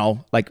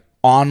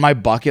 On my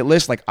bucket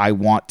list, I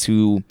want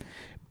to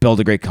build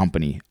a great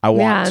company. I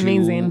want to,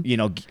 amazing.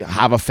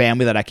 Have a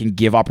family that I can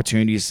give more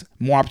opportunities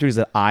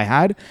that I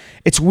had.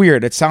 It's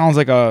weird. It sounds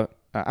I don't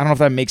know if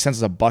that makes sense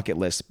as a bucket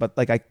list, but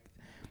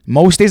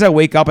most days I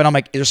wake up and I'm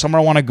like, is there somewhere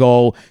I want to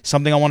go,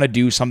 something I want to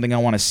do, something I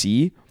want to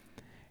see?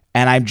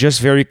 And I'm just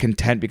very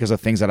content because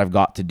of things that I've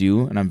got to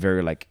do. And I'm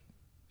very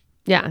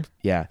Yeah.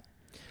 yeah.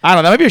 I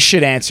don't know. That might be a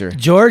shit answer.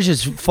 George,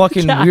 as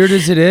fucking weird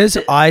as it is,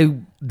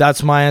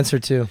 that's my answer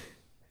too.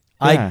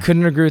 Yeah. I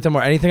couldn't agree with him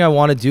more. Anything I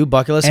want to do,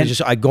 bucket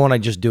list, I go and I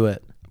just do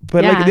it.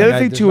 But Yeah. the other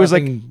thing too is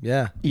maybe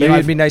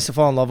it'd be nice to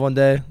fall in love one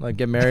day,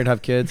 get married, have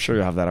I'm kids. sure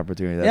you'll have that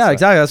opportunity.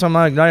 Exactly. That's why I'm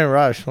not in a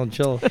rush. I'll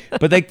chill.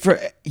 But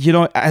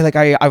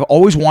I've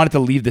always wanted to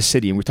leave the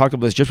city, and we talked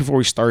about this just before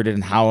we started,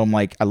 and how I'm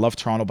I love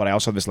Toronto, but I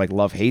also have this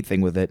love-hate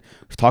thing with it.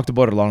 We've talked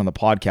about it a lot on the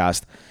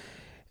podcast.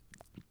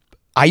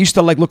 I used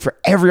to look for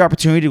every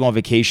opportunity to go on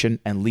vacation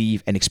and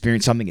leave and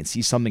experience something and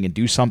see something and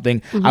do something.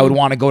 Mm-hmm. I would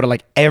want to go to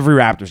every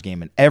Raptors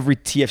game and every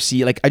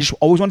TFC. I just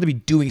always wanted to be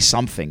doing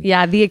something.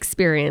 Yeah, the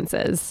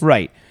experiences.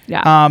 Right.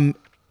 Yeah.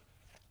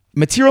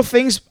 Material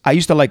things, I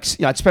used to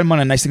I'd spend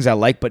money on nice things I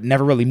like, but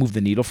never really moved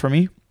the needle for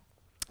me.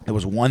 There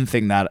was one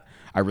thing that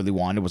I really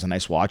wanted was a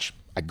nice watch.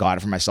 I got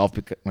it for myself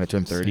when I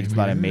turned 30.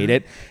 Thought I made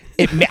it.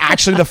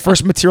 Actually the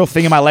first material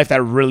thing in my life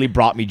that really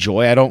brought me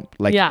joy. I don't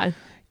Yeah.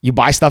 You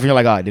buy stuff and you're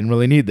like, oh, I didn't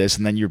really need this,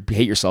 and then you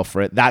hate yourself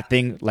for it. That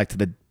thing,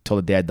 till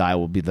the day I die,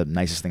 will be the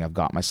nicest thing I've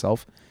got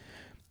myself.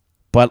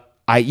 But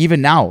even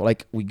now,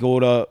 we went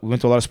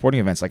to a lot of sporting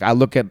events. I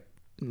look at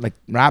like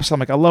wraps. I'm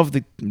like, I love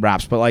the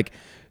wraps, but like,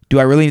 do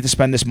I really need to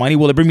spend this money?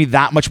 Will it bring me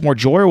that much more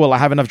joy, or will I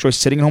have enough joy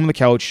sitting at home on the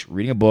couch,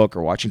 reading a book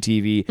or watching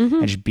TV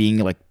and just being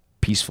like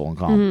peaceful and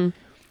calm?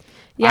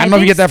 Yeah, I don't know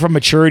if you get that from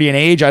maturity and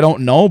age. I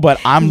don't know,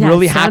 but I'm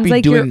really happy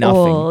like doing you're nothing.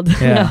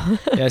 old. Yeah.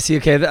 Yeah. See,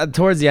 okay.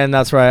 Towards the end,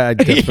 that's where I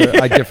differ.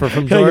 I differ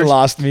from George. You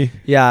lost me.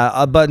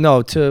 Yeah, but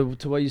no, to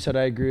what you said,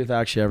 I agree with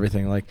actually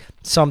everything. Like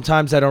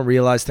sometimes I don't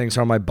realize things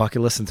are on my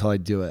bucket list until I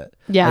do it.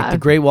 Yeah. Like the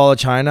Great Wall of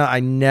China, I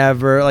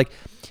never like.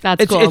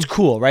 That's cool. It's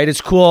cool, right?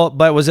 It's cool,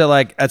 but was it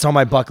like it's on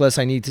my bucket list?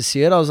 I need to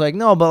see it. I was like,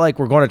 no, but like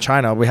we're going to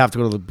China, we have to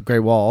go to the Great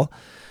Wall.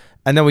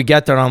 And then we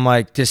get there and I'm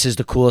like, this is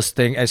the coolest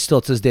thing. And still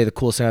to this day, the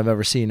coolest thing I've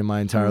ever seen in my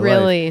entire life.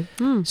 Really?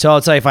 So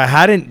it's like, if I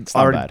hadn't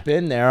not already bad.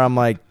 been there, I'm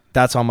like,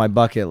 that's on my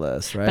bucket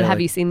list, right? But have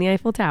Like, you seen the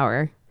Eiffel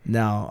Tower?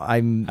 No,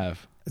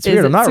 it's Is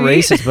weird. I'm it not sweet?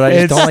 racist, but I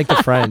just It's- don't like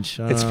the French.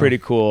 I don't It's know. pretty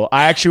cool.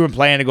 I actually were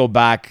planning to go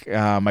back.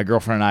 My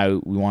girlfriend and I,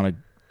 we want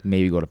to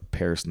maybe go to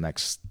Paris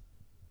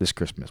this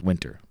Christmas,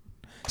 winter.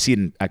 See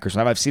it at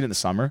Christmas. I've seen it in the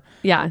summer.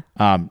 Yeah.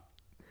 I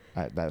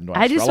just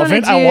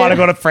relevant. wanna I do- want to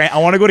go to France. I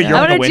want to go to I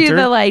Europe want in to the do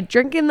winter. the like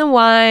drinking the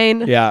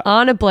wine Yeah.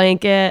 on a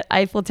blanket,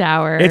 Eiffel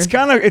Tower. It's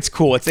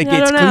cool. It's like I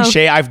it's don't know.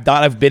 cliche. I've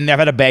been there. I've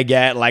had a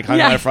baguette like hung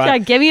on the front. yeah,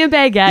 give me a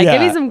baguette. Yeah.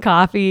 Give me some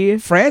coffee.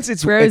 France,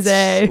 it's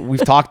Rosé.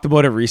 we've talked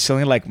about it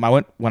recently. Like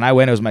when I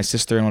went, it was my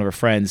sister and one of her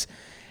friends,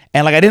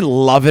 and like I didn't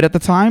love it at the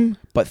time,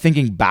 but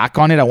thinking back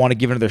on it, I want to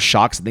give it another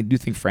shot. 'Cause they do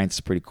think France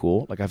is pretty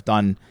cool. Like I've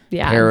done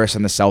Yeah. Paris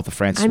and the south of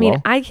France. I as mean,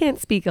 well. I can't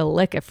speak a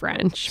lick of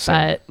French,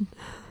 but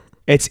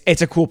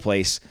It's a cool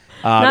place.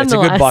 It's a good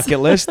Nonetheless. bucket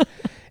list.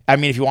 I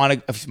mean, if you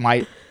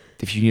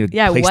need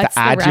a place what's to the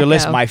add to your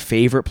list, reco? my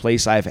favorite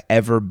place I've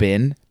ever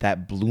been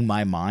that blew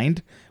my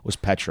mind was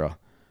Petra,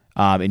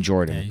 in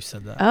Jordan. Yeah, you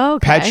said that. oh,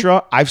 okay.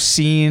 Petra, I've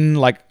seen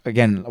like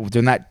again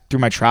doing that through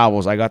my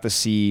travels. I got to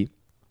see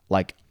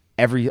like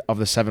every of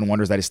the 7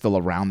 wonders that is still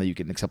around that you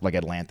can, except like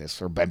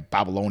Atlantis or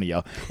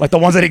Babylonia, like the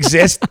ones that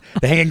exist,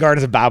 the Hanging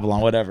Gardens of Babylon,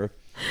 whatever.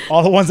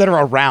 All the ones that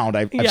are around,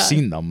 I've Yeah.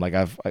 seen them. Like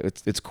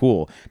it's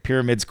cool.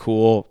 Pyramids,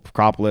 cool.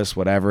 Acropolis,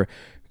 whatever.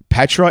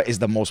 Petra is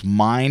the most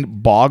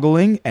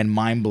mind-boggling and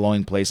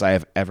mind-blowing place I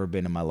have ever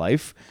been in my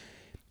life.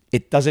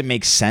 It doesn't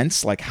make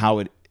sense like how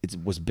it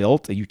was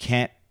built.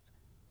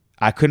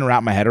 I couldn't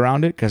wrap my head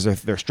around it because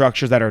they're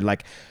structures that are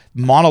like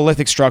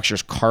monolithic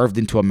structures carved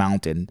into a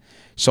mountain.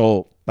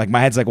 So like my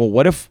head's like, well,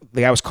 what if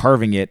the guy was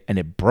carving it and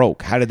it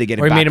broke? How did they get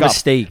it Or he back made a up?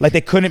 mistake. Like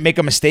they couldn't make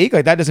a mistake.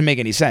 Like that doesn't make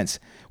any sense.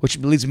 Which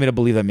leads me to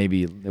believe that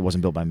maybe it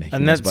wasn't built by me.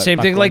 And that's the same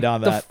not thing going like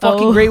down the that.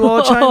 fucking Great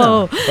Wall of China.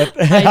 Oh,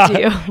 I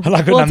do. I'm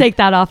not gonna- We'll take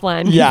that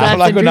offline. Yeah, I'm That's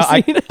not gonna,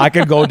 interesting. I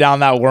could go down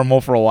that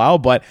wormhole for a while,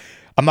 but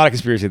I'm not a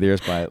conspiracy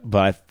theorist,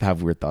 but I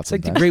have weird thoughts. It's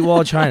like the sometimes. Great Wall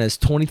of China is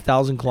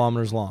 20,000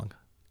 kilometers long.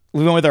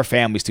 We went with our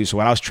families too, so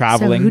when I was So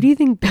traveling, who do you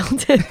think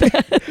built it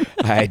then?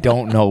 I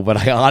don't know, but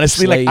I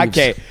honestly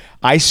Slaves.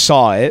 I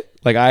saw it.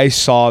 Like I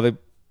saw the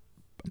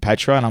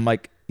Petra, and I'm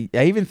like,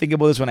 I even think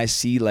about this when I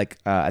see like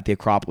at the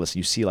Acropolis,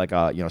 you see like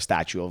a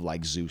statue of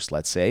like Zeus,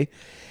 let's say.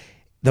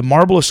 The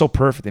marble is so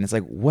perfect, and it's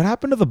like, what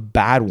happened to the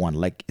bad one?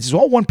 Like, this is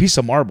all one piece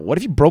of marble. What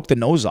if you broke the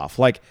nose off?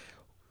 Like,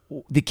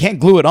 they can't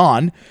glue it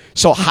on.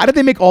 So how did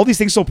they make all these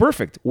things so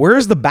perfect?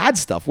 Where's the bad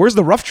stuff? Where's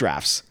the rough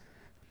drafts?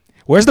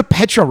 Where's the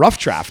Petra rough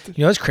draft? You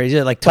know what's crazy?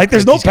 It, like Like,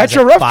 there's no these guys,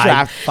 Petra like, rough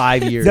draft.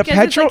 5 years. The Because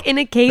it's Petra- like in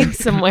a cave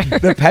somewhere.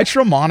 The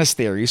Petra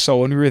Monastery. So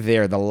when we were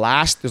there,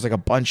 there's like a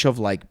bunch of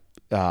like,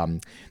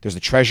 there's the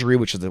treasury,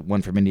 which is the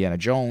one from Indiana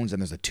Jones,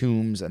 and there's the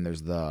tombs, and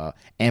there's the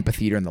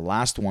amphitheater, and the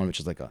last one, which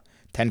is like a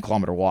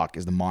 10-kilometer walk,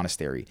 is the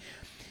monastery.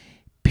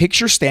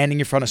 Picture standing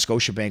in front of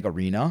Scotiabank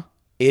Arena.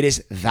 It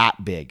is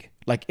that big.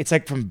 Like it's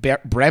like from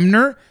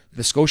Bremner,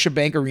 the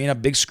Scotiabank Arena,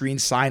 big screen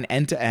sign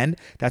end to end.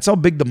 That's how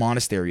big the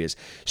monastery is.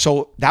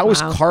 So that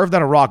was Wow. carved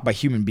out of rock by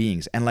human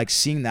beings, and like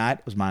seeing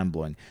that was mind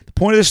blowing. The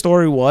point of the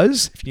story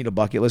was, if you need a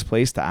bucket list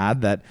place to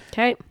add, that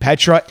Okay.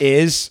 Petra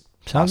is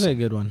Sounds awesome. like a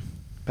good one.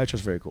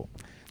 Petra's very cool.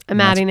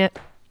 I'm adding it.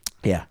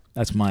 Yeah,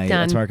 that's my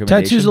Done. recommendation.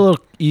 Tattoo's a little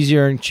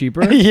easier and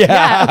cheaper.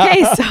 Yeah.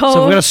 Okay. So,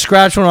 So we're gonna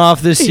scratch one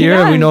off this year,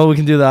 and we Yeah. know we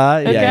can do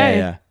that. Okay.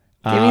 Yeah.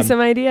 give me some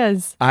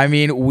ideas. I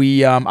mean,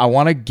 we I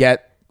want to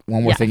get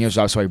one more Yes. thing.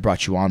 So I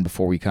brought you on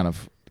before we kind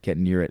of get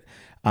near it.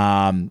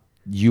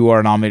 You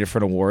are nominated for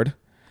an award.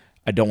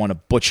 I don't want to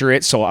butcher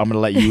it, so I'm going to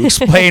let you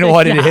explain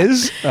what it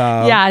is.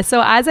 Yeah.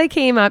 So as I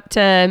came up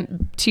to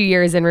 2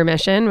 years in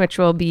remission, which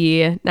will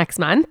be next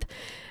month,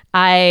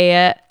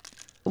 I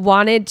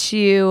wanted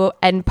to,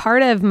 and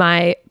part of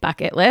my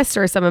bucket list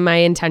or some of my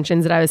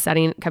intentions that I was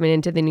setting coming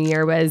into the new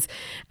year was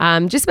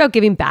just about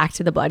giving back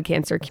to the blood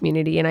cancer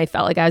community. And I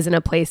felt like I was in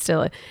a place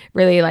to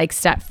really like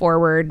step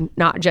forward,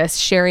 not just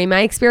sharing my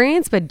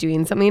experience, but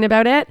doing something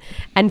about it.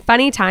 And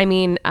funny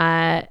timing,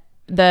 one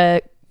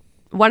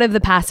of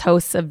the past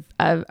hosts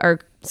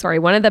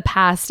one of the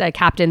past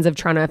captains of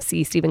Toronto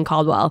FC, Stephen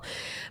Caldwell,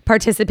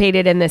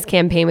 participated in this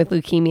campaign with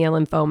Leukemia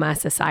Lymphoma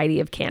Society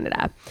of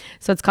Canada.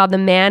 So it's called the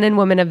Man and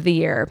Woman of the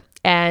Year.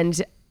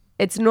 And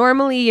it's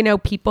normally,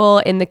 people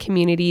in the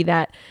community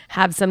that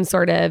have some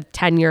sort of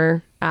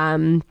tenure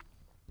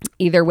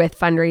either with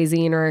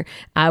fundraising or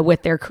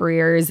with their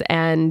careers,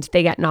 and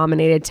they get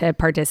nominated to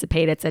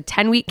participate. It's a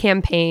 10-week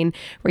campaign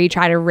where you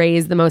try to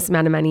raise the most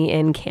amount of money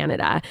in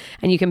Canada,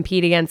 and you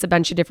compete against a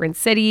bunch of different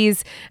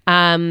cities.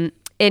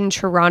 In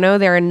Toronto,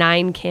 there are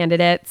 9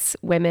 candidates,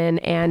 women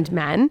and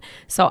men.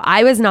 So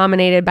I was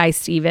nominated by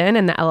Stephen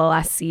and the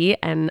LLSC,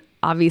 and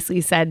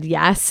obviously said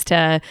yes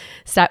to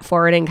step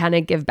forward and kind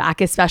of give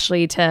back,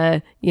 especially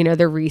to,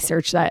 the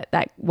research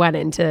that went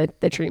into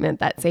the treatment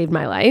that saved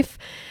my life.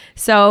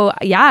 So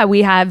yeah,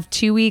 we have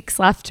 2 weeks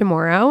left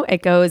tomorrow.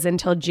 It goes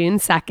until June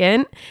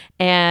 2nd.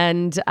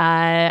 And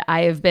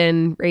I have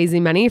been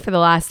raising money for the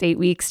last 8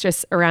 weeks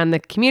just around the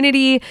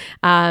community.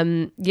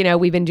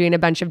 We've been doing a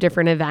bunch of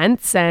different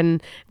events,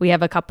 and we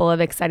have a couple of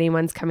exciting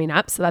ones coming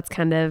up. So that's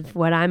kind of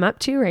what I'm up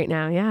to right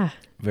now. Yeah.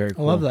 Very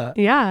cool. I love that.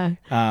 Yeah.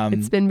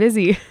 It's been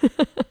busy.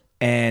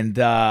 And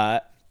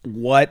so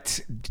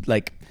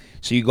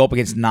you go up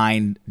against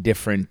 9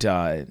 different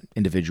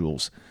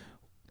individuals.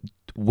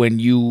 When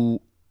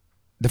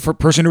the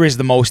person who raises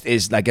the most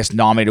is, I guess,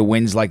 nominated,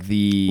 wins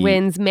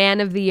Man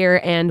of the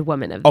Year and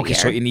Woman of the Year. Okay,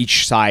 so in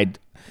each side.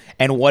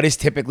 And what is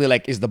typically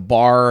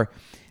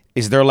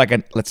is there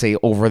let's say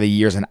over the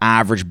years, an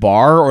average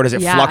bar, or does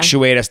it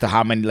fluctuate as to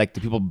how many, do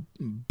people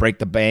break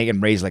the bank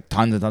and raise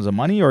tons and tons of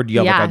money, or do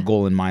you have a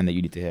goal in mind that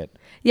you need to hit?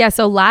 Yeah,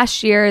 so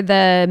last year,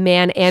 the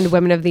Man and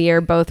Women of the Year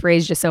both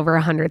raised just over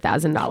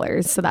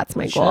 $100,000. So that's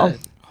my goal.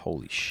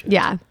 Holy shit.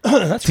 Yeah.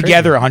 That's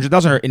together,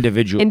 100,000 or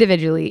individual?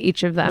 Individually,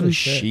 each of them.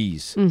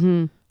 Jeez.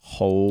 Mm-hmm.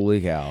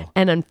 Holy cow.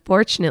 And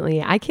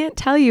unfortunately, I can't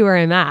tell you where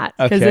I'm at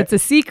because it's a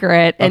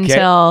secret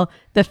until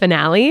the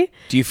finale.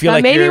 Do you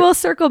feel maybe we'll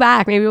circle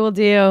back. Maybe we'll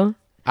do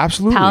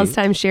Absolutely Pals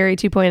Time Shari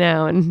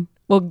 2.0, and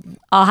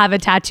I'll have a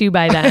tattoo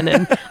by then,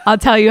 and I'll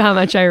tell you how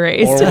much I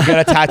raised. Or we'll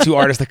get a tattoo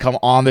artist to come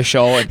on the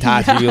show and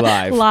tattoo you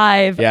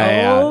live.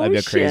 Yeah, that'd be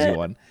a crazy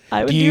one.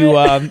 Do you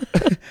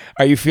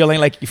are you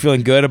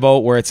feeling good about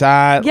where it's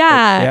at?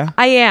 Yeah,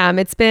 I am.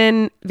 It's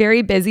been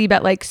very busy,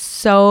 but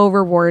so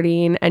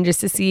rewarding, and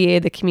just to see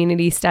the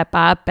community step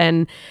up.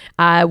 And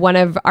one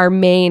of our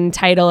main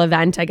title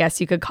event, I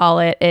guess you could call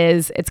it,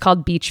 it's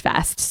called Beach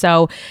Fest.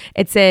 So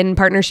it's in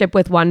partnership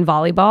with One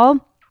Volleyball,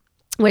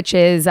 which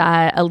is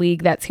a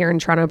league that's here in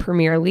Toronto,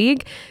 Premier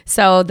League.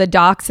 So the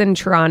docks in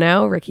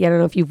Toronto, Ricky, I don't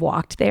know if you've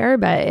walked there,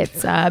 but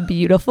it's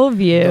beautiful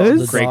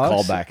views. Great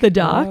callback. The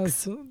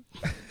docks.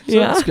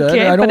 Yeah, that's good.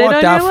 I don't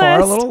walk that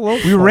far.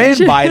 We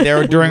ran by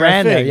there during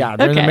our thing.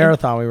 During the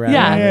marathon we ran.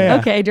 Yeah.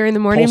 Okay, during the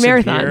morning Pulse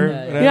marathon.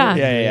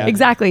 Yeah,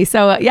 exactly.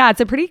 So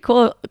it's a pretty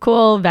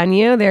cool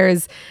venue.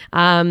 There's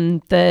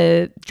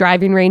the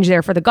driving range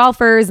there for the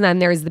golfers, and then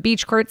there's the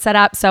beach court set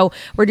up. So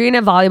we're doing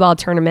a volleyball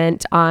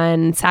tournament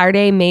on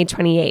Saturday, May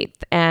 28th,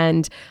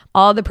 and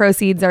all the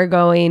proceeds are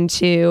going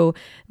to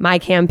my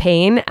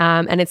campaign,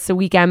 and it's the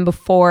weekend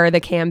before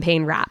the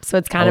campaign wraps. So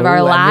it's kind of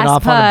our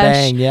last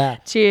push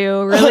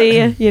to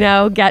really,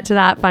 get to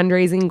that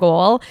fundraising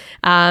goal.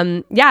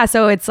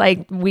 So it's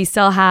we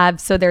still have,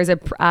 so there's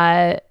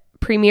a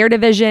premier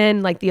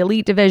division, the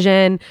elite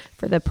division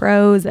for the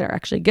pros that are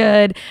actually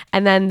good.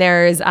 And then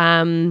there's,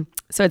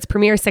 so it's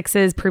Premier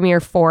 6s, Premier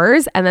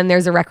 4s, and then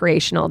there's a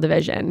recreational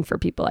division for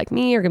people like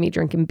me. You're going to be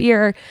drinking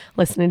beer,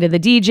 listening to the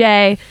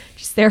DJ,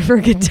 just there for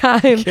a good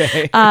time.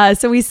 Okay.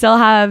 So we still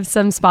have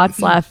some spots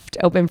left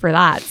open for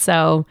that.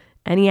 So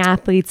any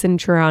athletes in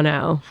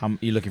Toronto. Are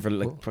you looking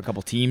for a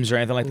couple teams or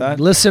anything like that?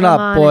 Listen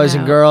up, boys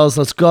and girls.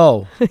 Let's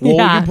go. Well, we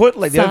can put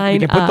we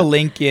can put the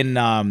link in.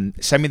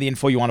 Send me the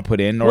info you want to put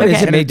in. Or what is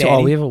it made to?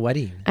 Oh, we have a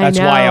wedding. That's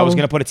why I was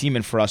going to put a team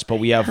in for us, but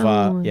we have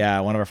one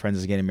of our friends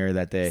is getting married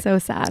that day. So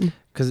sad.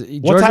 Because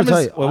what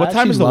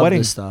time is the wedding?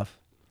 This stuff.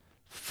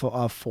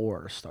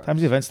 4 starts.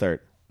 Time's the event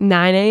start?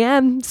 9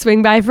 a.m.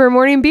 Swing by for a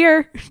morning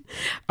beer.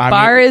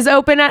 Bar is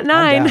open at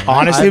 9.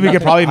 Honestly, we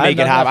could probably make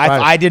it happen.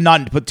 I did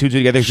not put 2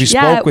 together. We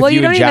spoke with you and Jackie.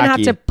 You don't even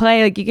have to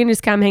play. You can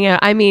just come hang out.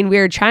 I mean, we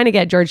were trying to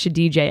get George to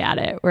DJ at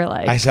it. We're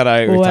like,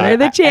 what are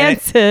the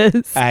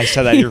chances? I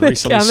said that you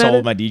recently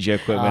sold my DJ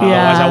equipment.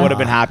 Otherwise, I would have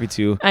been happy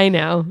to. I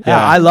know.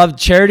 Yeah, I love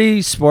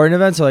charity sporting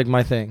events. Are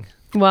my thing.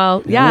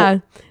 Well, yeah.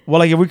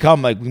 Well, if we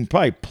come, we can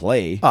probably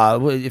play.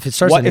 If it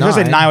starts at 9. If it starts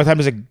at 9, what time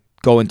does it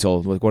go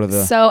until? What are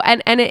the? So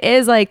and it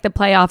is the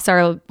playoffs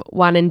are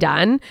one and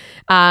done.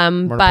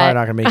 We're probably not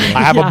gonna make it.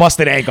 I have a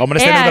busted ankle. I'm gonna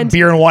stand with a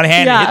beer in one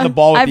hand and hitting the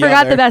ball with I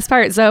forgot the best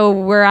part. So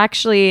we're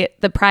actually,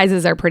 the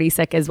prizes are pretty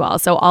sick as well.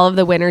 So all of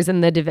the winners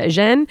in the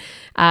division,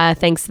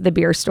 thanks to the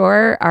beer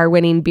store, are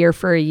winning beer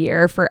for a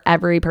year for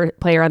every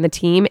player on the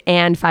team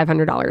and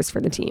 $500 for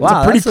the team.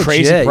 Wow, it's a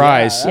pretty crazy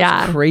prize. Yeah,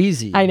 that's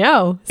crazy. I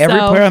know. Every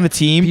player on the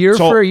team beer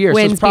for a year. So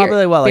it's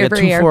probably beer a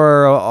 2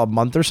 for a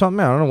month or something.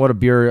 I don't know what a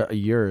beer a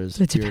year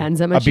is. It depends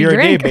how much a beer you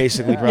drink. A day,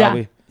 basically,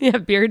 probably. Yeah,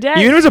 beer day.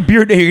 Even if it's a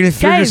beer day, you're getting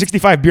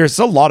 365 beers. It's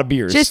a lot of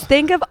beers. Just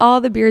think of all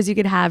the beers you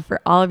could have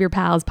for all of your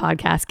pals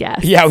podcast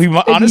guests. Yeah, we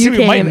might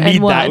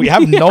need that. We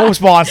have no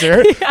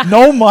sponsor,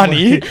 no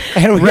money,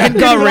 and rent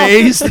got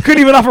raised. We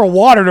couldn't even offer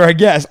water to our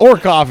guests or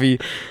coffee.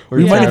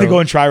 We might need to go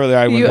and try whether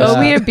I You owe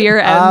me a beer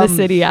and the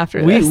city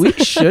after this. We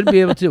should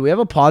be able to. We have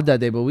a pod that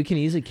day, but we can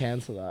easily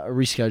cancel that or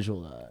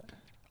reschedule that.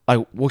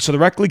 Like, well, so the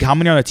rec league, how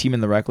many on a team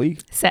in the rec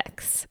league?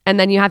 6. And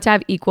then you have to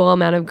have equal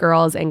amount of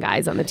girls and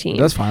guys on the team.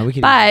 That's fine. We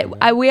can.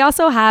 But we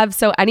also have,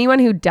 so anyone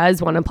who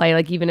does want to play,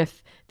 like even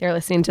if they're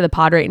listening to the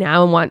pod right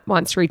now and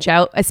wants to reach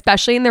out,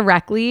 especially in the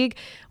rec league,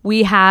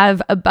 we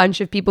have a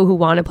bunch of people who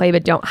want to play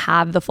but don't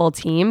have the full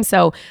team.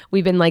 So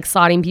we've been like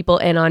slotting people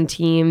in on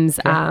teams.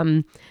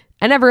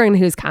 And everyone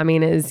who's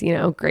coming is,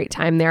 great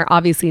time there,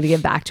 obviously to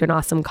give back to an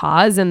awesome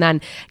cause. And then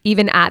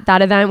even at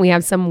that event, we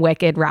have some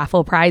wicked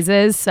raffle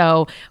prizes.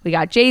 So we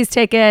got Jays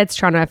tickets,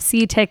 Toronto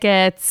FC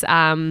tickets.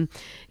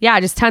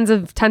 Just tons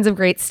of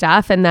great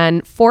stuff. And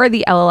then for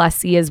the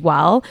LLSC as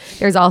well,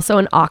 there's also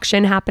an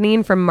auction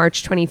happening from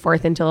March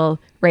 24th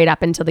right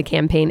up until the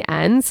campaign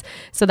ends.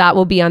 So that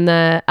will be on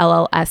the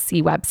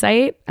LLSC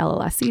website,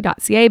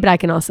 llsc.ca, but I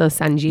can also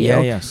send you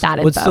that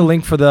info. What's the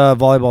link for the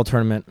volleyball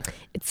tournament?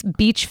 It's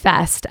Beach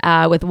Fest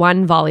with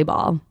one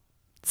volleyball.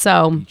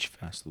 So Beach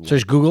Fest. So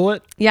just Google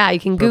it. Yeah, you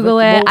can Google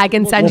it. I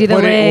can send you the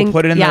link.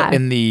 We'll put it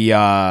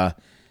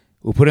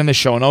we'll put it in the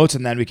show notes,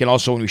 and then we can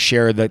also, when we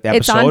share the episode.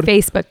 It's on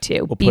Facebook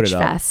too. We'll Beach put it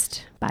up.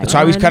 Fest. That's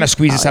why we kind of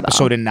squeeze this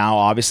episode in now,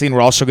 obviously, and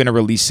we're also going to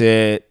release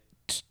it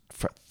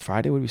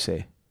Friday. What did we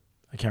say?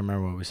 I can't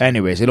remember what we said.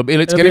 Anyways, it's going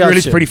to be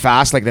released pretty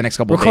fast, like the next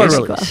couple of days.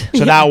 Release.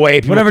 So that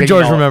way, people whenever can,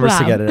 George remembers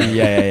to get it.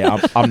 Yeah.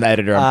 I'm the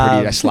editor.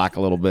 I slack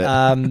a little bit.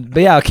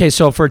 But yeah, okay.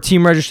 So for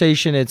team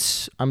registration,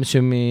 I'm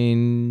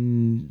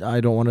assuming. I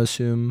don't want to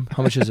assume.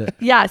 How much is it?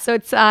 Yeah, so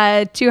it's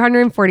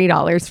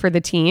 $240 for the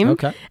team.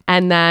 Okay.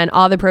 And then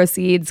all the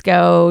proceeds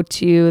go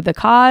to the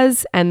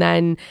cause. And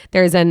then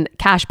there's a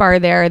cash bar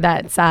there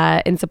that's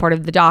in support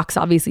of the Docs,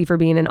 obviously, for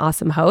being an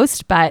awesome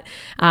host. But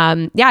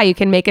you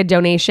can make a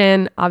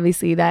donation,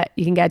 obviously, that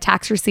you can get a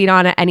tax receipt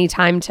on at any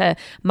time to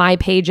my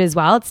page as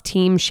well. It's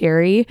Team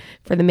Shari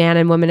for the Man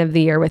and Woman of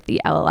the Year with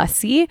the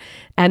LLSC.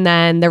 And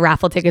then the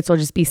raffle tickets will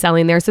just be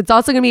selling there. So it's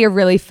also going to be a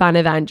really fun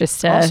event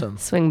just to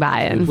swing by.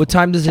 And what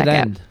time does it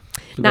end?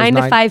 9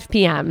 to 5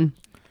 p.m.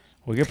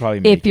 We could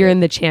probably if you're in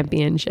the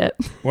championship.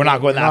 We're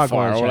not going that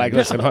far. We're like,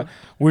 listen,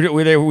 we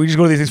just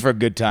go to these things for a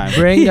good time.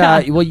 Bring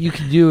what you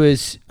can do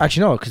is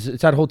actually no, because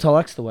it's at Hotel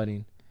X, the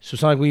wedding. So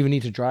it's not like we even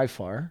need to drive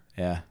far.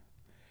 Yeah.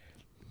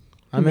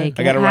 I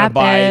got to run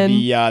by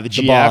the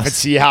GF boss. and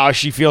see how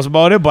she feels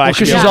about it. But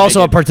because she's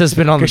also a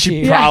participant on the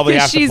team. She probably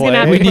has to she's play. Gonna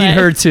have We to need play.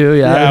 her too.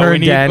 Yeah, her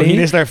and Danny. We need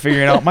to start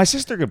figuring out. My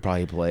sister could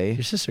probably play.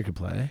 Your sister could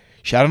play.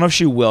 I don't know if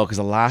she will, because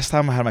the last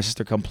time I had my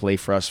sister come play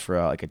for us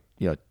for like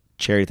a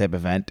charity type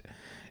event,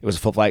 it was a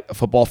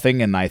football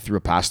thing, and I threw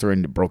a pass to her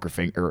and broke her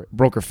finger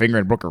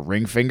and broke her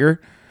ring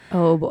finger.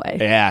 Oh boy.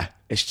 Yeah.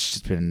 It's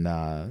just been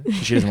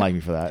she doesn't like me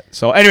for that.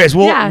 So anyways,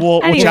 we'll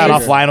chat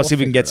offline. We'll see if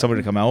we can get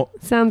somebody to come out.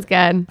 Sounds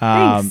good.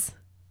 Thanks.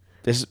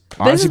 This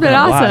has been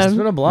awesome. It's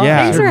been a blast.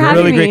 Yeah, Thanks for having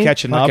really great me.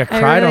 catching Like up. I I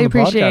cried really on the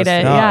appreciate podcast.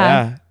 it. No,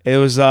 Yeah. It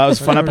was a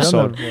fun I've never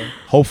done episode. that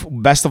before.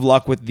 Best of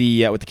luck with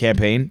the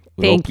campaign.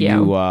 We Thank hope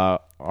you.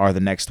 are the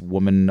next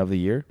Woman of the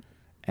Year.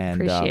 And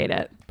Appreciate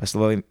it. Best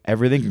of luck in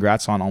everything.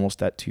 Congrats on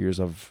almost at 2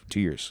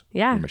 years.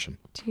 Yeah. Mission.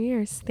 2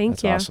 years. Thank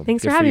That's you. awesome.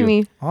 Thanks Good for for having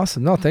you. me.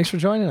 Awesome. No, thanks for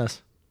joining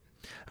us.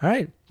 All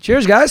right.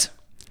 Cheers, guys.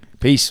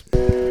 Peace.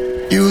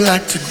 You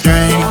like to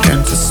drink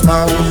and to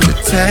smoke to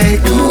take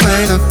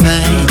away the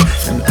pain.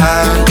 And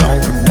I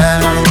don't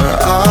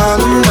remember all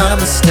of my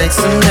mistakes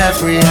and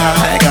every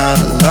high got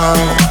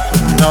alone.